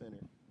Breslin Center.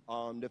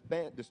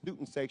 The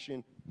student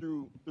section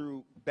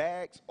threw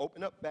bags,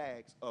 opened up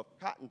bags of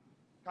cotton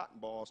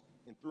balls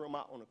and threw them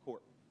out on the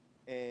court.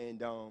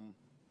 And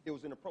it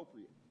was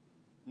inappropriate.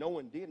 No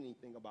one did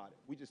anything about it.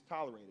 We just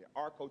tolerated it.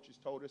 Our coaches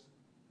told us,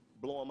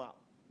 blow them out,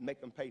 make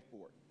them pay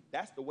for it.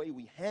 That's the way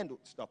we handled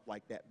stuff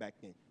like that back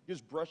then.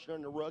 Just brush it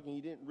under the rug, and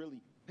you didn't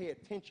really pay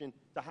attention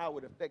to how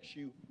it affects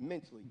you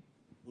mentally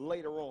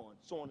later on,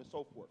 so on and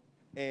so forth.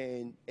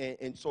 And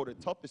so the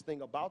toughest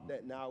thing about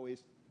that now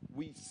is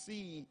we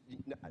see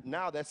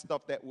now that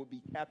stuff that will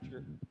be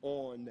captured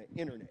on the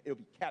internet. It'll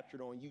be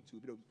captured on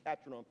YouTube. It'll be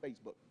captured on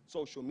Facebook,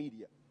 social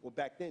media. Well,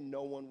 back then,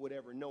 no one would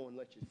ever know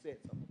unless you said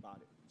something about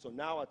it. So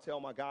now I tell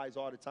my guys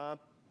all the time,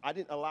 I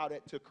didn't allow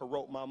that to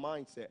corrode my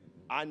mindset.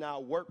 I now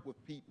work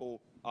with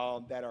people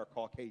that are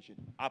Caucasian.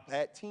 I've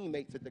had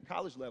teammates at the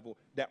college level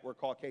that were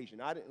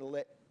Caucasian. I didn't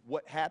let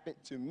what happened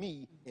to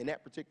me in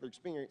that particular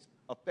experience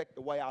affect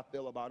the way I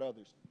feel about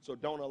others. So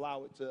don't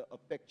allow it to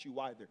affect you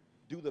either.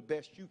 Do the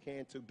best you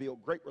can to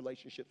build great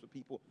relationships with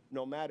people,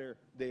 no matter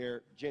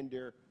their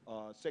gender,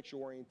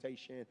 sexual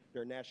orientation,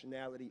 their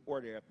nationality,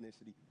 or their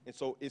ethnicity. And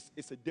so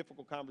it's a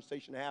difficult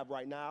conversation to have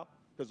right now,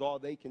 because all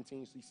they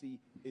continuously see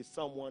is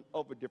someone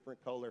of a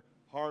different color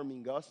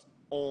harming us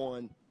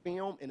on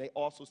film, and they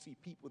also see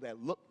people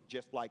that look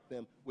just like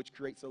them, which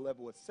creates a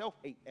level of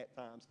self-hate at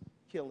times,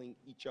 killing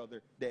each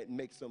other, that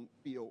makes them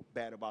feel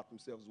bad about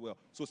themselves as well.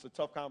 So it's a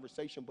tough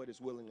conversation, but it's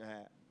willing to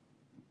have.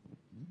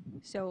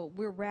 So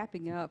we're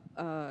wrapping up,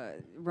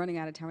 running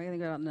out of time. We're going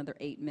to go another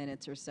 8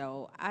 minutes or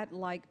so. I'd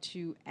like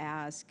to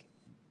ask,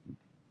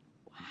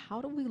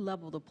 how do we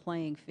level the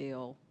playing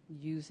field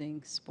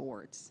using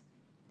sports?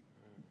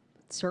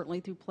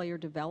 Certainly through player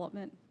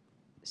development,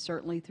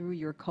 certainly through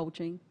your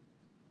coaching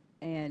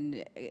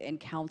and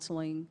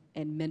counseling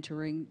and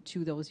mentoring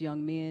to those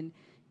young men.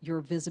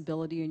 Your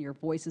visibility and your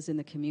voices in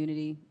the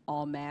community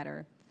all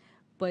matter.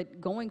 But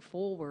going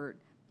forward,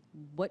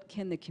 what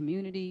can the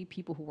community,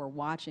 people who are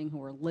watching,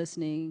 who are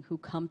listening, who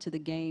come to the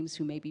games,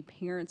 who may be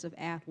parents of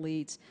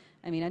athletes,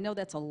 I mean, I know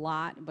that's a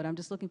lot, but I'm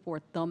just looking for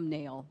a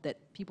thumbnail that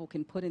people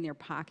can put in their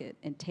pocket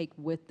and take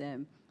with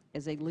them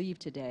as they leave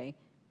today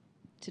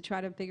to try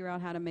to figure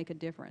out how to make a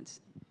difference.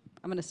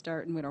 I'm going to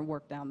start and we're going to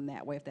work down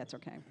that way if that's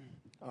okay.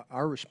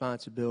 Our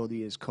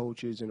responsibility as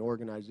coaches and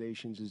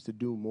organizations is to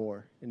do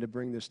more and to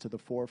bring this to the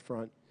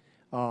forefront.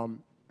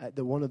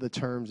 One of the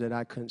terms that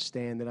I couldn't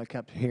stand that I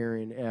kept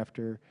hearing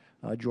after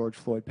George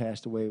Floyd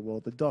passed away,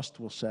 well, the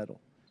dust will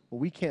settle. Well,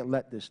 we can't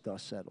let this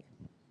dust settle.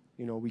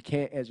 You know, we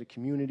can't as a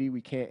community,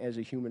 we can't as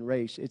a human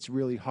race. It's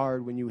really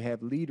hard when you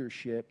have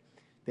leadership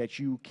that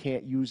you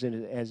can't use it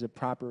as a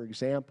proper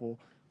example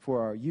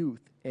for our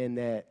youth, and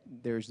that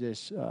there's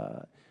this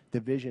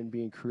division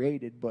being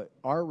created. But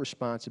our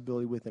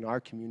responsibility within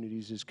our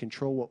communities is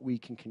control what we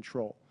can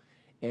control.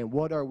 And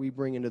what are we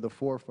bringing to the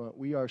forefront?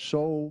 We are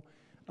so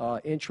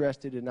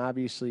interested in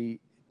obviously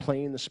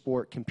playing the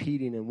sport,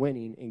 competing and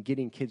winning and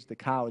getting kids to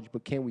college,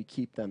 but can we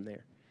keep them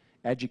there?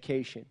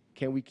 Education.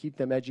 Can we keep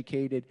them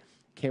educated?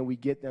 Can we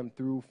get them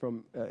through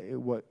from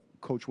what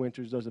Coach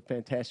Winters does a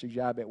fantastic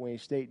job at Wayne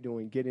State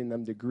doing, getting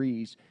them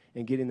degrees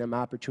and getting them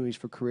opportunities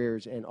for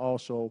careers, and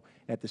also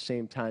at the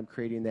same time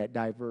creating that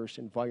diverse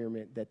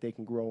environment that they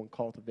can grow and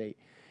cultivate.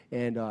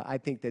 And I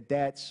think that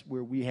that's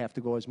where we have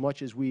to go. As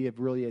much as we have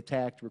really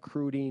attacked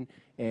recruiting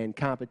and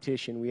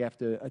competition, we have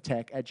to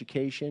attack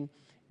education,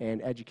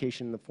 and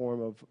education in the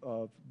form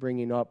of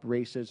bringing up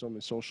racism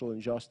and social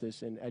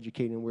injustice and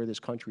educating where this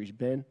country's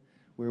been,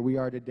 where we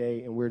are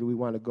today, and where do we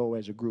want to go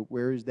as a group.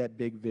 Where is that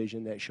big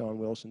vision that Sean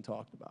Wilson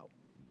talked about?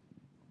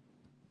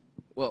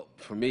 Well,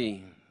 for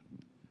me,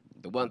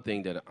 the one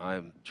thing that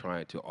I'm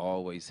trying to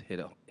always hit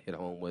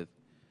home with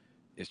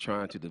is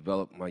trying to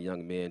develop my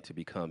young men to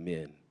become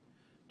men.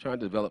 Trying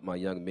to develop my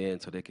young men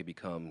so they can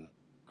become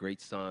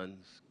great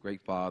sons, great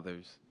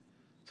fathers,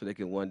 so they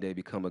can one day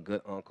become a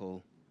good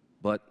uncle.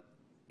 But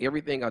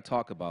everything I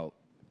talk about,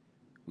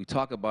 we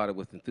talk about it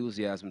with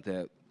enthusiasm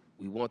that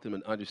we want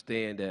them to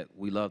understand that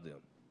we love them.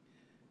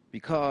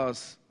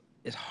 Because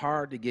it's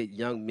hard to get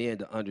young men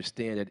to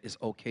understand that it's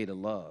okay to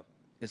love.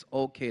 It's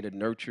okay to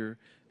nurture.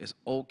 It's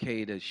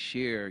okay to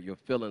share your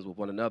feelings with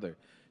one another.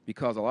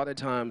 Because a lot of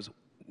times,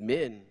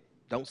 men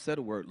don't say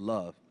the word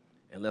love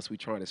unless we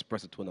try to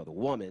express it to another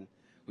woman.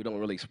 We don't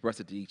really express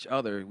it to each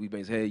other. We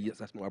may say, hey, yes,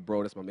 that's my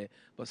bro, that's my man.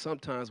 But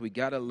sometimes we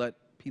got to let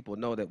people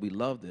know that we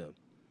love them.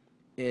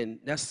 And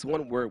that's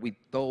one word we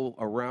throw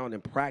around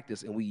in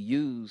practice, and we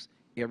use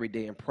every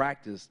day in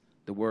practice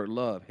the word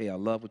love. Hey, I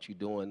love what you're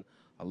doing.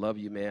 I love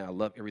you, man. I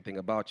love everything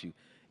about you.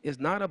 It's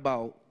not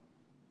about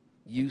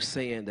you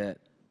saying that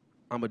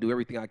I'm going to do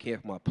everything I can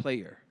for my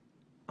player.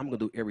 I'm going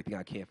to do everything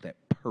I can for that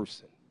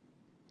person.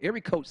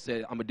 Every coach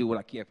said, I'm going to do what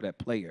I can for that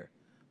player.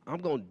 I'm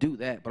going to do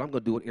that, but I'm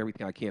going to do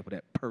everything I can for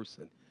that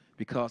person,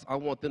 because I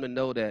want them to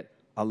know that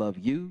I love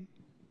you.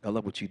 I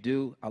love what you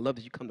do. I love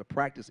that you come to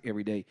practice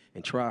every day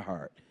and try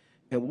hard.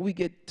 And when we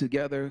get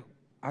together,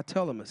 I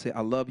tell them, I say,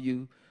 I love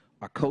you.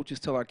 Our coaches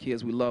tell our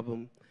kids we love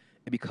them.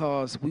 And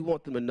because we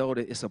want them to know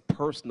that it's a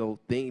personal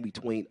thing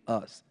between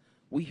us.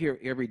 We hear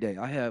every day.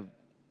 I have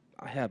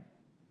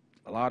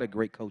a lot of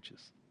great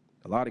coaches,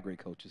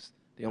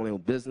 They only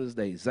own business,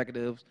 they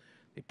executives,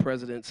 they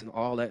presidents and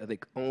all that. They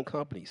own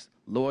companies,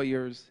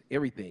 lawyers,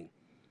 everything.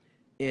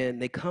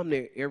 And they come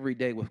there every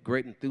day with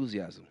great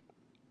enthusiasm.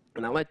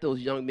 And I let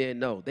those young men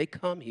know they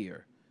come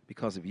here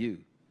because of you.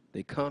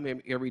 They come here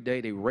every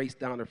day. They race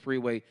down the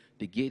freeway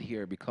to get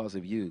here because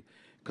of you,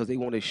 because they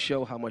want to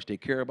show how much they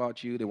care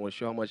about you. They want to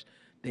show how much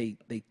they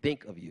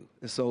think of you.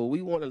 And so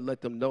we want to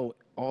let them know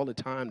all the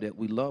time that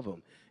we love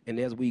them. And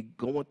as we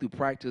going through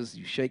practice,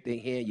 you shake their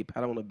hand, you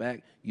pat them on the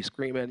back, you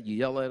scream at them, you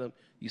yell at them,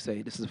 you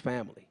say, this is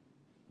family.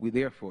 We're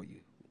there for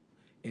you.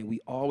 And we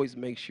always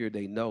make sure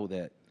they know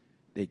that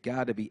they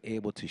got to be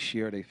able to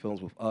share their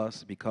feelings with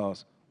us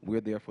because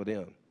we're there for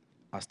them.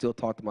 I still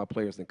talk to my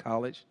players in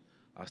college.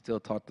 I still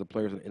talk to the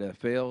players in the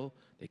NFL.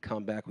 They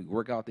come back, we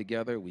work out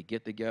together, we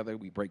get together,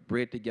 we break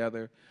bread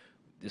together.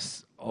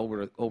 This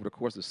over the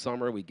course of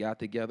summer, we got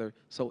together.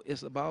 So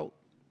it's about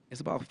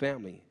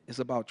family. It's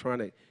about trying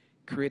to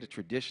create a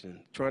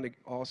tradition, trying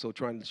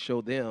to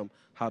show them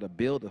how to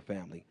build a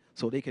family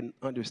so they can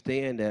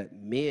understand that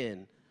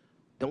men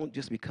don't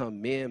just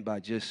become men by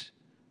just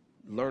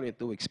learning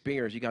through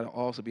experience. You got to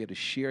also be able to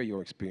share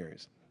your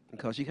experience,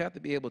 because you have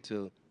to be able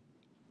to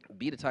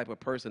be the type of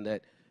person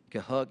that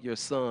can hug your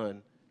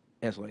son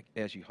as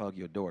you hug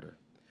your daughter.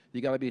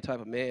 You got to be the type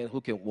of man who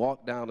can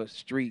walk down the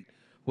street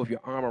with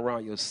your arm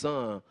around your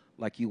son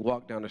like you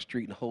walk down the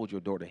street and hold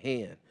your daughter's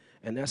hand.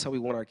 And that's how we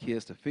want our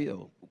kids to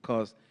feel,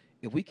 because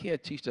if we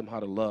can't teach them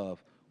how to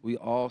love, we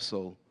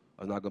also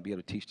are not going to be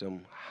able to teach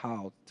them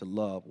how to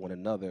love one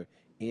another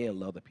and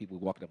love the people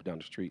we're walking up and down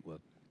the street with.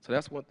 So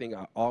that's one thing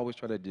I always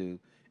try to do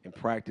in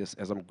practice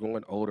as I'm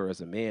growing older as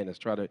a man, is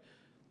try to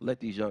let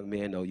these young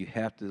men know you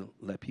have to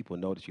let people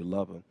know that you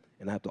love them,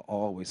 and I have to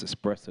always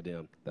express to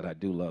them that I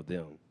do love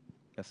them.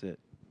 That's it.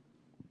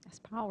 That's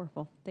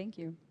powerful. Thank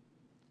you.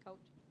 Coach?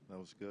 That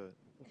was good.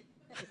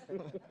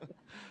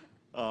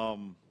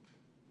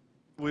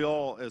 We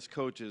all, as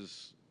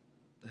coaches,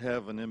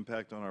 have an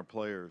impact on our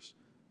players,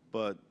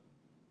 but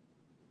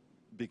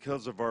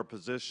because of our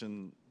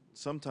position,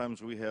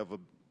 sometimes we have a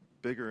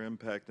bigger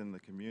impact in the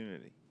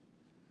community.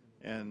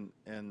 And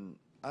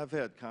I've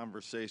had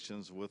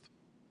conversations with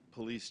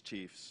police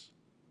chiefs.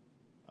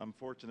 I'm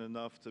fortunate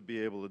enough to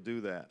be able to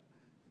do that.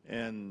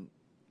 And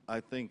I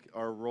think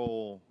our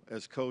role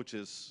as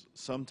coaches,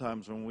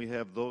 sometimes when we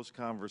have those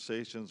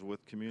conversations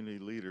with community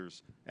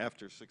leaders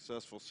after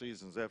successful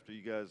seasons, after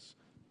you guys,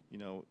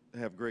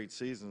 have great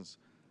seasons,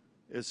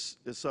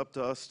 it's up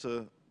to us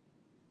to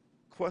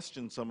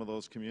question some of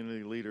those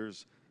community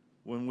leaders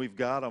when we've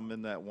got them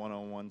in that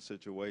one-on-one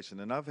situation.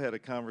 And I've had a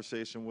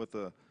conversation with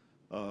a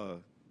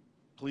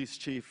police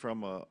chief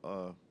from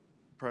a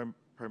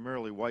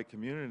primarily white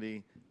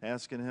community,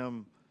 asking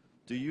him,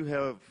 do you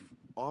have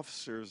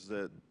officers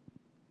that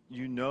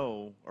you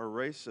know are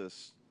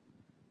racist,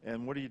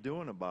 and what are you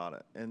doing about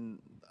it? And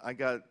I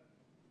got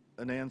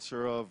an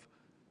answer of,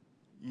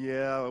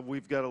 yeah,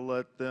 we've got to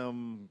let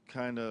them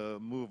kind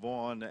of move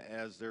on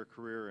as their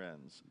career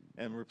ends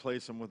and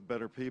replace them with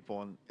better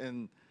people.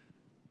 And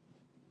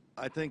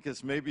I think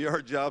it's maybe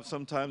our job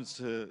sometimes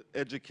to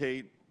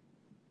educate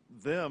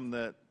them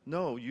that,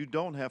 no, you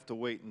don't have to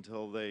wait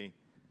until they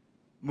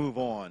move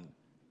on.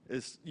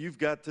 You've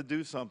got to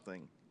do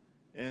something.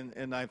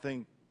 And I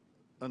think,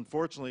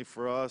 unfortunately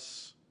for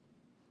us,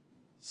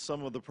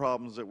 some of the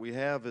problems that we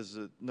have is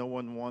that no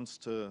one wants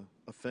to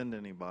offend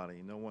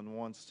anybody. No one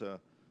wants to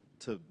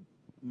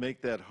make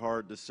that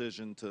hard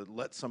decision to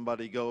let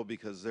somebody go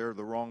because they're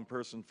the wrong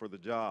person for the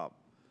job.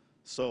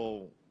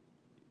 So,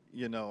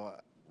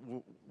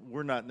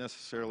 we're not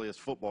necessarily, as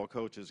football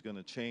coaches, going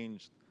to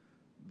change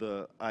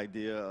the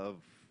idea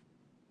of,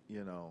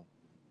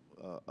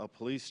 a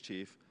police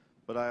chief.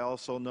 But I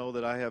also know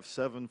that I have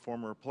 7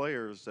 former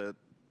players that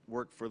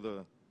work for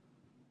the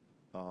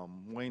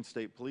Wayne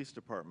State Police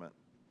Department.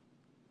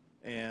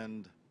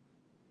 And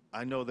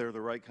I know they're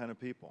the right kind of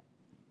people.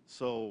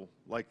 So,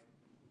 like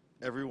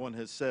everyone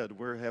has said,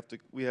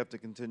 we have to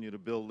continue to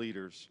build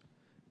leaders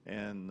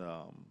and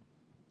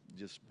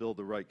just build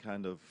the right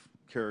kind of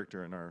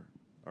character in our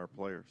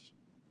players.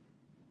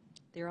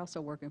 They're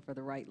also working for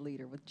the right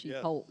leader with Chief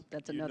Yes, Holt.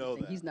 That's another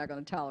thing. that. He's not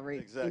going to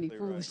tolerate Exactly any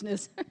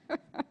foolishness.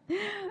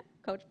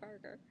 Coach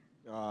Parker.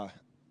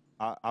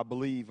 I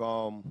believe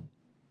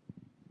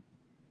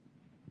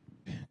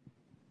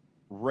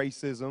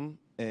racism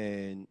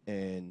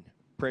and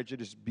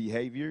prejudiced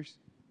behaviors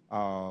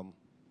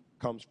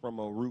comes from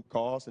a root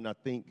cause, and I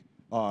think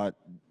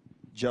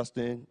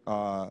Justin,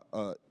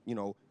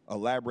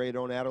 elaborated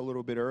on that a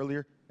little bit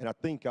earlier. And I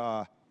think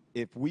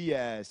if we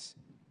as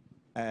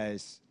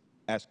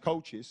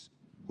coaches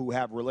who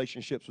have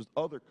relationships with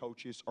other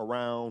coaches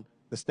around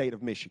the state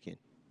of Michigan,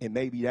 and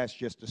maybe that's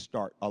just a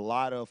start. A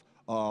lot of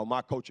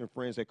my coaching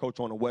friends that coach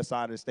on the west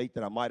side of the state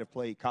that I might have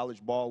played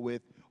college ball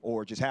with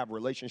or just have a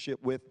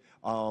relationship with,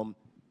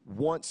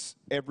 once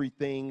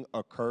everything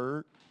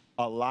occurred,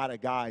 a lot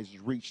of guys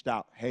reached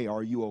out, hey,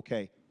 are you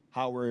okay?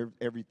 How are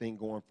everything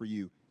going for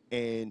you?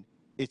 And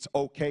it's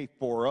okay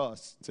for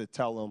us to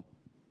tell them,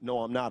 no,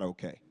 I'm not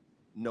okay.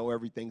 No,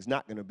 everything's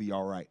not going to be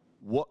all right.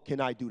 What can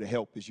I do to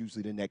help is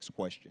usually the next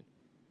question.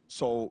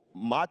 So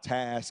my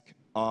task,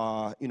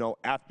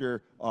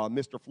 after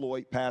Mr.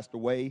 Floyd passed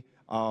away,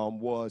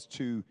 was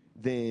to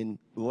then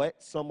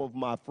let some of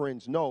my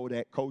friends know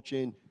that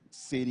coaching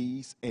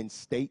cities and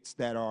states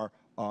that are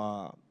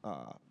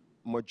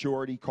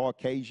majority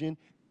Caucasian,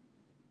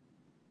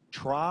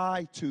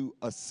 try to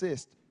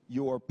assist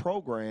your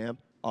program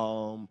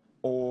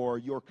or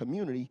your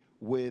community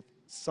with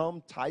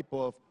some type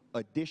of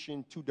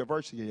addition to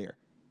diversity there.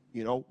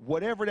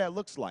 Whatever that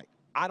looks like.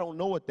 I don't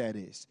know what that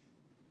is.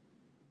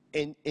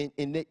 And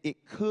it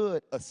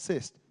could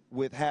assist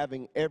with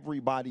having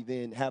everybody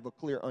then have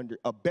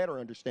a better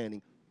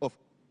understanding of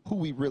who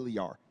we really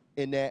are,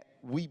 and that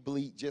we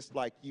bleed just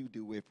like you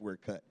do if we're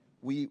cut.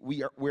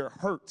 We're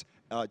hurt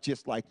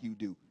just like you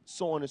do,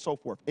 so on and so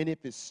forth. And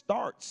if it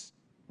starts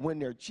when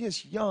they're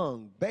just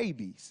young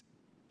babies,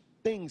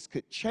 things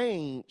could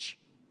change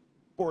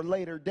for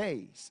later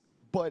days.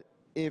 But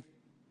if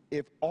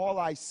all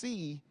I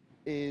see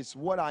is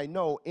what I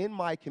know in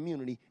my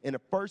community, and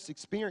the first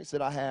experience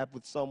that I have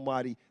with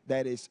somebody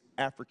that is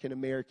African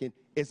American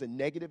is a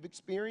negative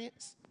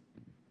experience,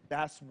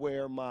 that's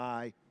where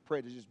my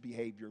prejudiced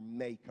behavior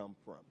may come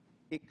from.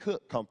 It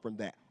could come from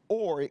that,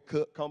 or it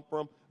could come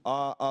from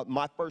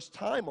my first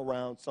time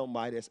around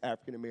somebody that's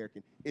African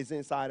American is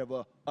inside of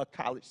a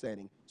college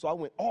setting. So I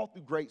went all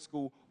through grade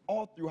school,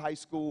 all through high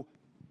school,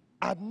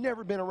 I've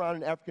never been around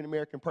an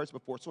African-American person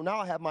before, so now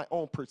I have my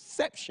own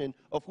perception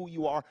of who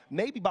you are,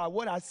 maybe by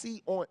what I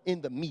see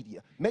in the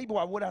media, maybe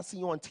by what I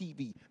see on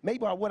TV, maybe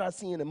by what I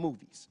see in the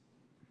movies.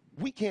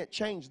 We can't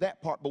change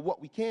that part, but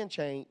what we can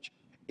change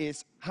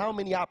is how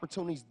many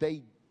opportunities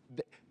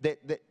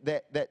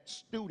that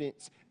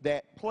students,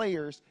 that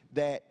players,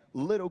 that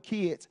little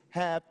kids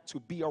have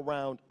to be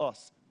around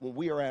us when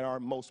we are at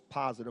our most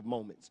positive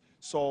moments.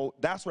 So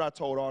that's what I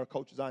told all the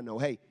coaches I know.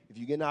 Hey, if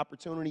you get an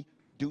opportunity,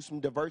 do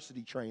some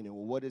diversity training.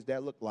 Well, what does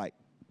that look like?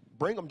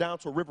 Bring them down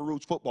to a River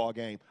Rouge football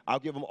game. I'll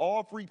give them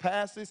all free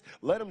passes.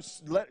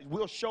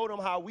 We'll show them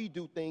how we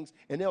do things,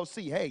 and they'll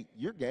see, hey,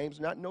 your game's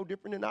not no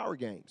different than our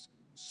games.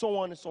 So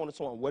on and so on and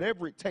so on,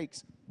 whatever it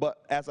takes. But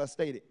as I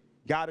stated,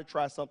 got to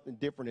try something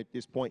different at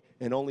this point.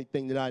 And the only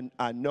thing that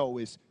I know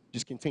is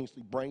just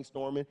continuously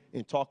brainstorming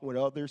and talking with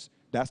others.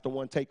 That's the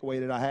one takeaway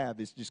that I have,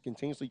 is just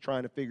continuously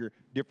trying to figure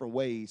different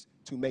ways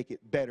to make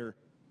it better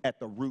at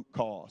the root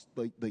cause,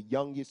 the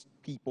youngest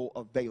people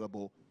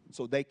available,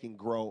 so they can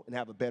grow and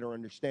have a better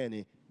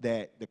understanding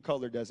that the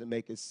color doesn't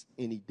make us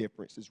any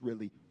difference. It's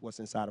really what's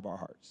inside of our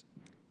hearts.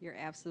 You're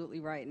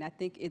absolutely right. And I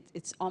think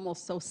it's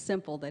almost so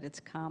simple that it's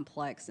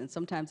complex. And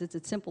sometimes it's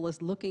as simple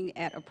as looking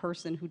at a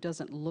person who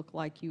doesn't look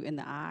like you in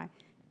the eye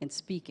and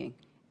speaking.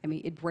 I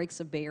mean, it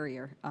breaks a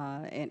barrier.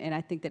 And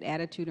I think that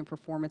attitude and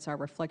performance are a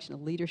reflection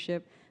of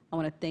leadership. I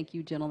want to thank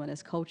you, gentlemen,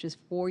 as coaches,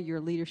 for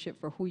your leadership,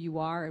 for who you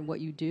are and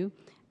what you do.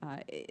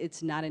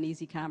 It's not an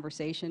easy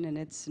conversation, and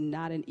it's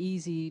not an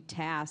easy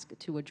task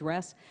to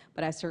address,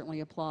 but I certainly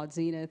applaud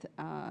Xenith,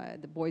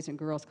 the Boys and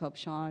Girls Club,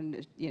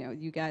 Sean,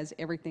 you guys,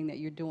 everything that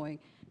you're doing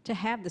to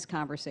have this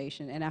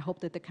conversation. And I hope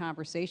that the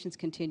conversations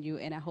continue,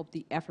 and I hope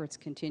the efforts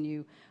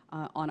continue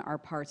on our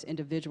parts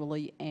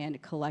individually and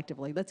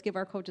collectively. Let's give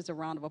our coaches a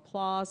round of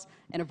applause,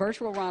 and a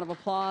virtual round of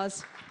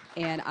applause,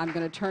 and I'm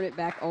going to turn it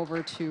back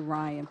over to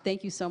Ryan.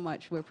 Thank you so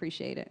much. We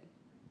appreciate it.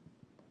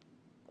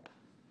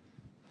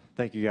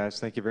 Thank you, guys.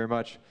 Thank you very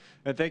much.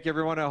 And thank you,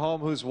 everyone at home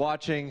who's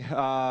watching.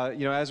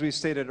 As we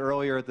stated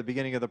earlier at the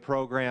beginning of the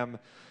program,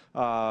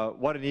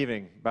 what an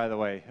evening, by the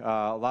way.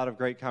 A lot of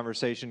great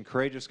conversation,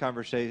 courageous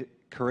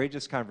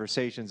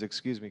conversations,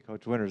 excuse me,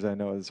 Coach Winters. I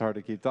know it's hard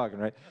to keep talking,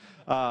 right?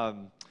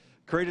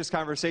 Courageous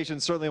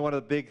conversations, certainly one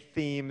of the big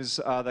themes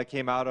that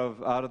came out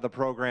of the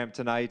program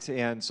tonight,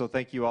 and so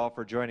thank you all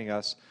for joining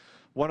us.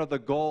 One of the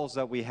goals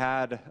that we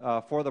had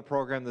for the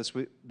program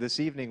this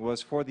evening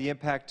was for the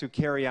impact to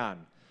carry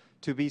on,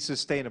 to be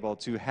sustainable,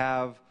 to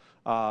have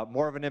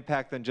more of an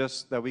impact than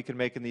just that we can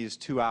make in these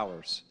 2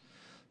 hours.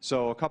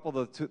 So a couple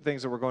of the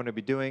things that we're going to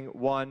be doing.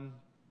 One,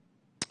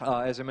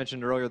 as I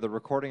mentioned earlier, the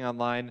recording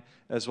online,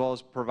 as well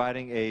as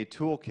providing a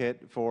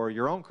toolkit for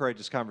your own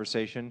courageous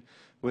conversation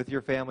with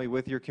your family,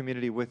 with your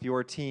community, with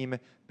your team,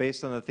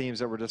 based on the themes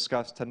that were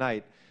discussed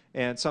tonight.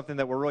 And something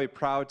that we're really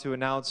proud to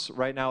announce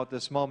right now at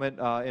this moment,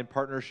 in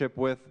partnership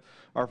with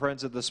our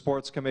friends at the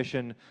Sports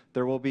Commission,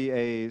 there will be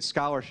a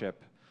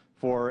scholarship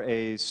for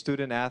a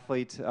student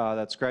athlete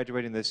that's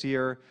graduating this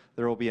year.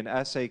 There will be an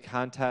essay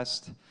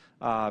contest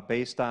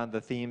based on the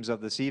themes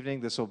of this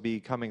evening. This will be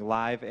coming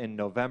live in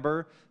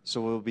November,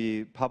 so we'll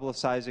be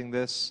publicizing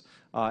this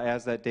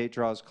as that date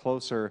draws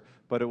closer,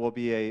 but it will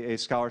be a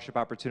scholarship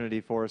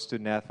opportunity for a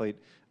student athlete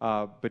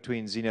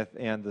between Xenith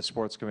and the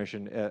Sports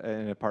Commission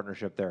in a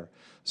partnership there.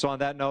 So on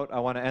that note, I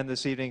want to end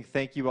this evening.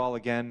 Thank you all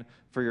again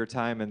for your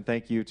time, and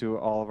thank you to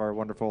all of our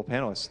wonderful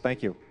panelists.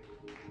 Thank you.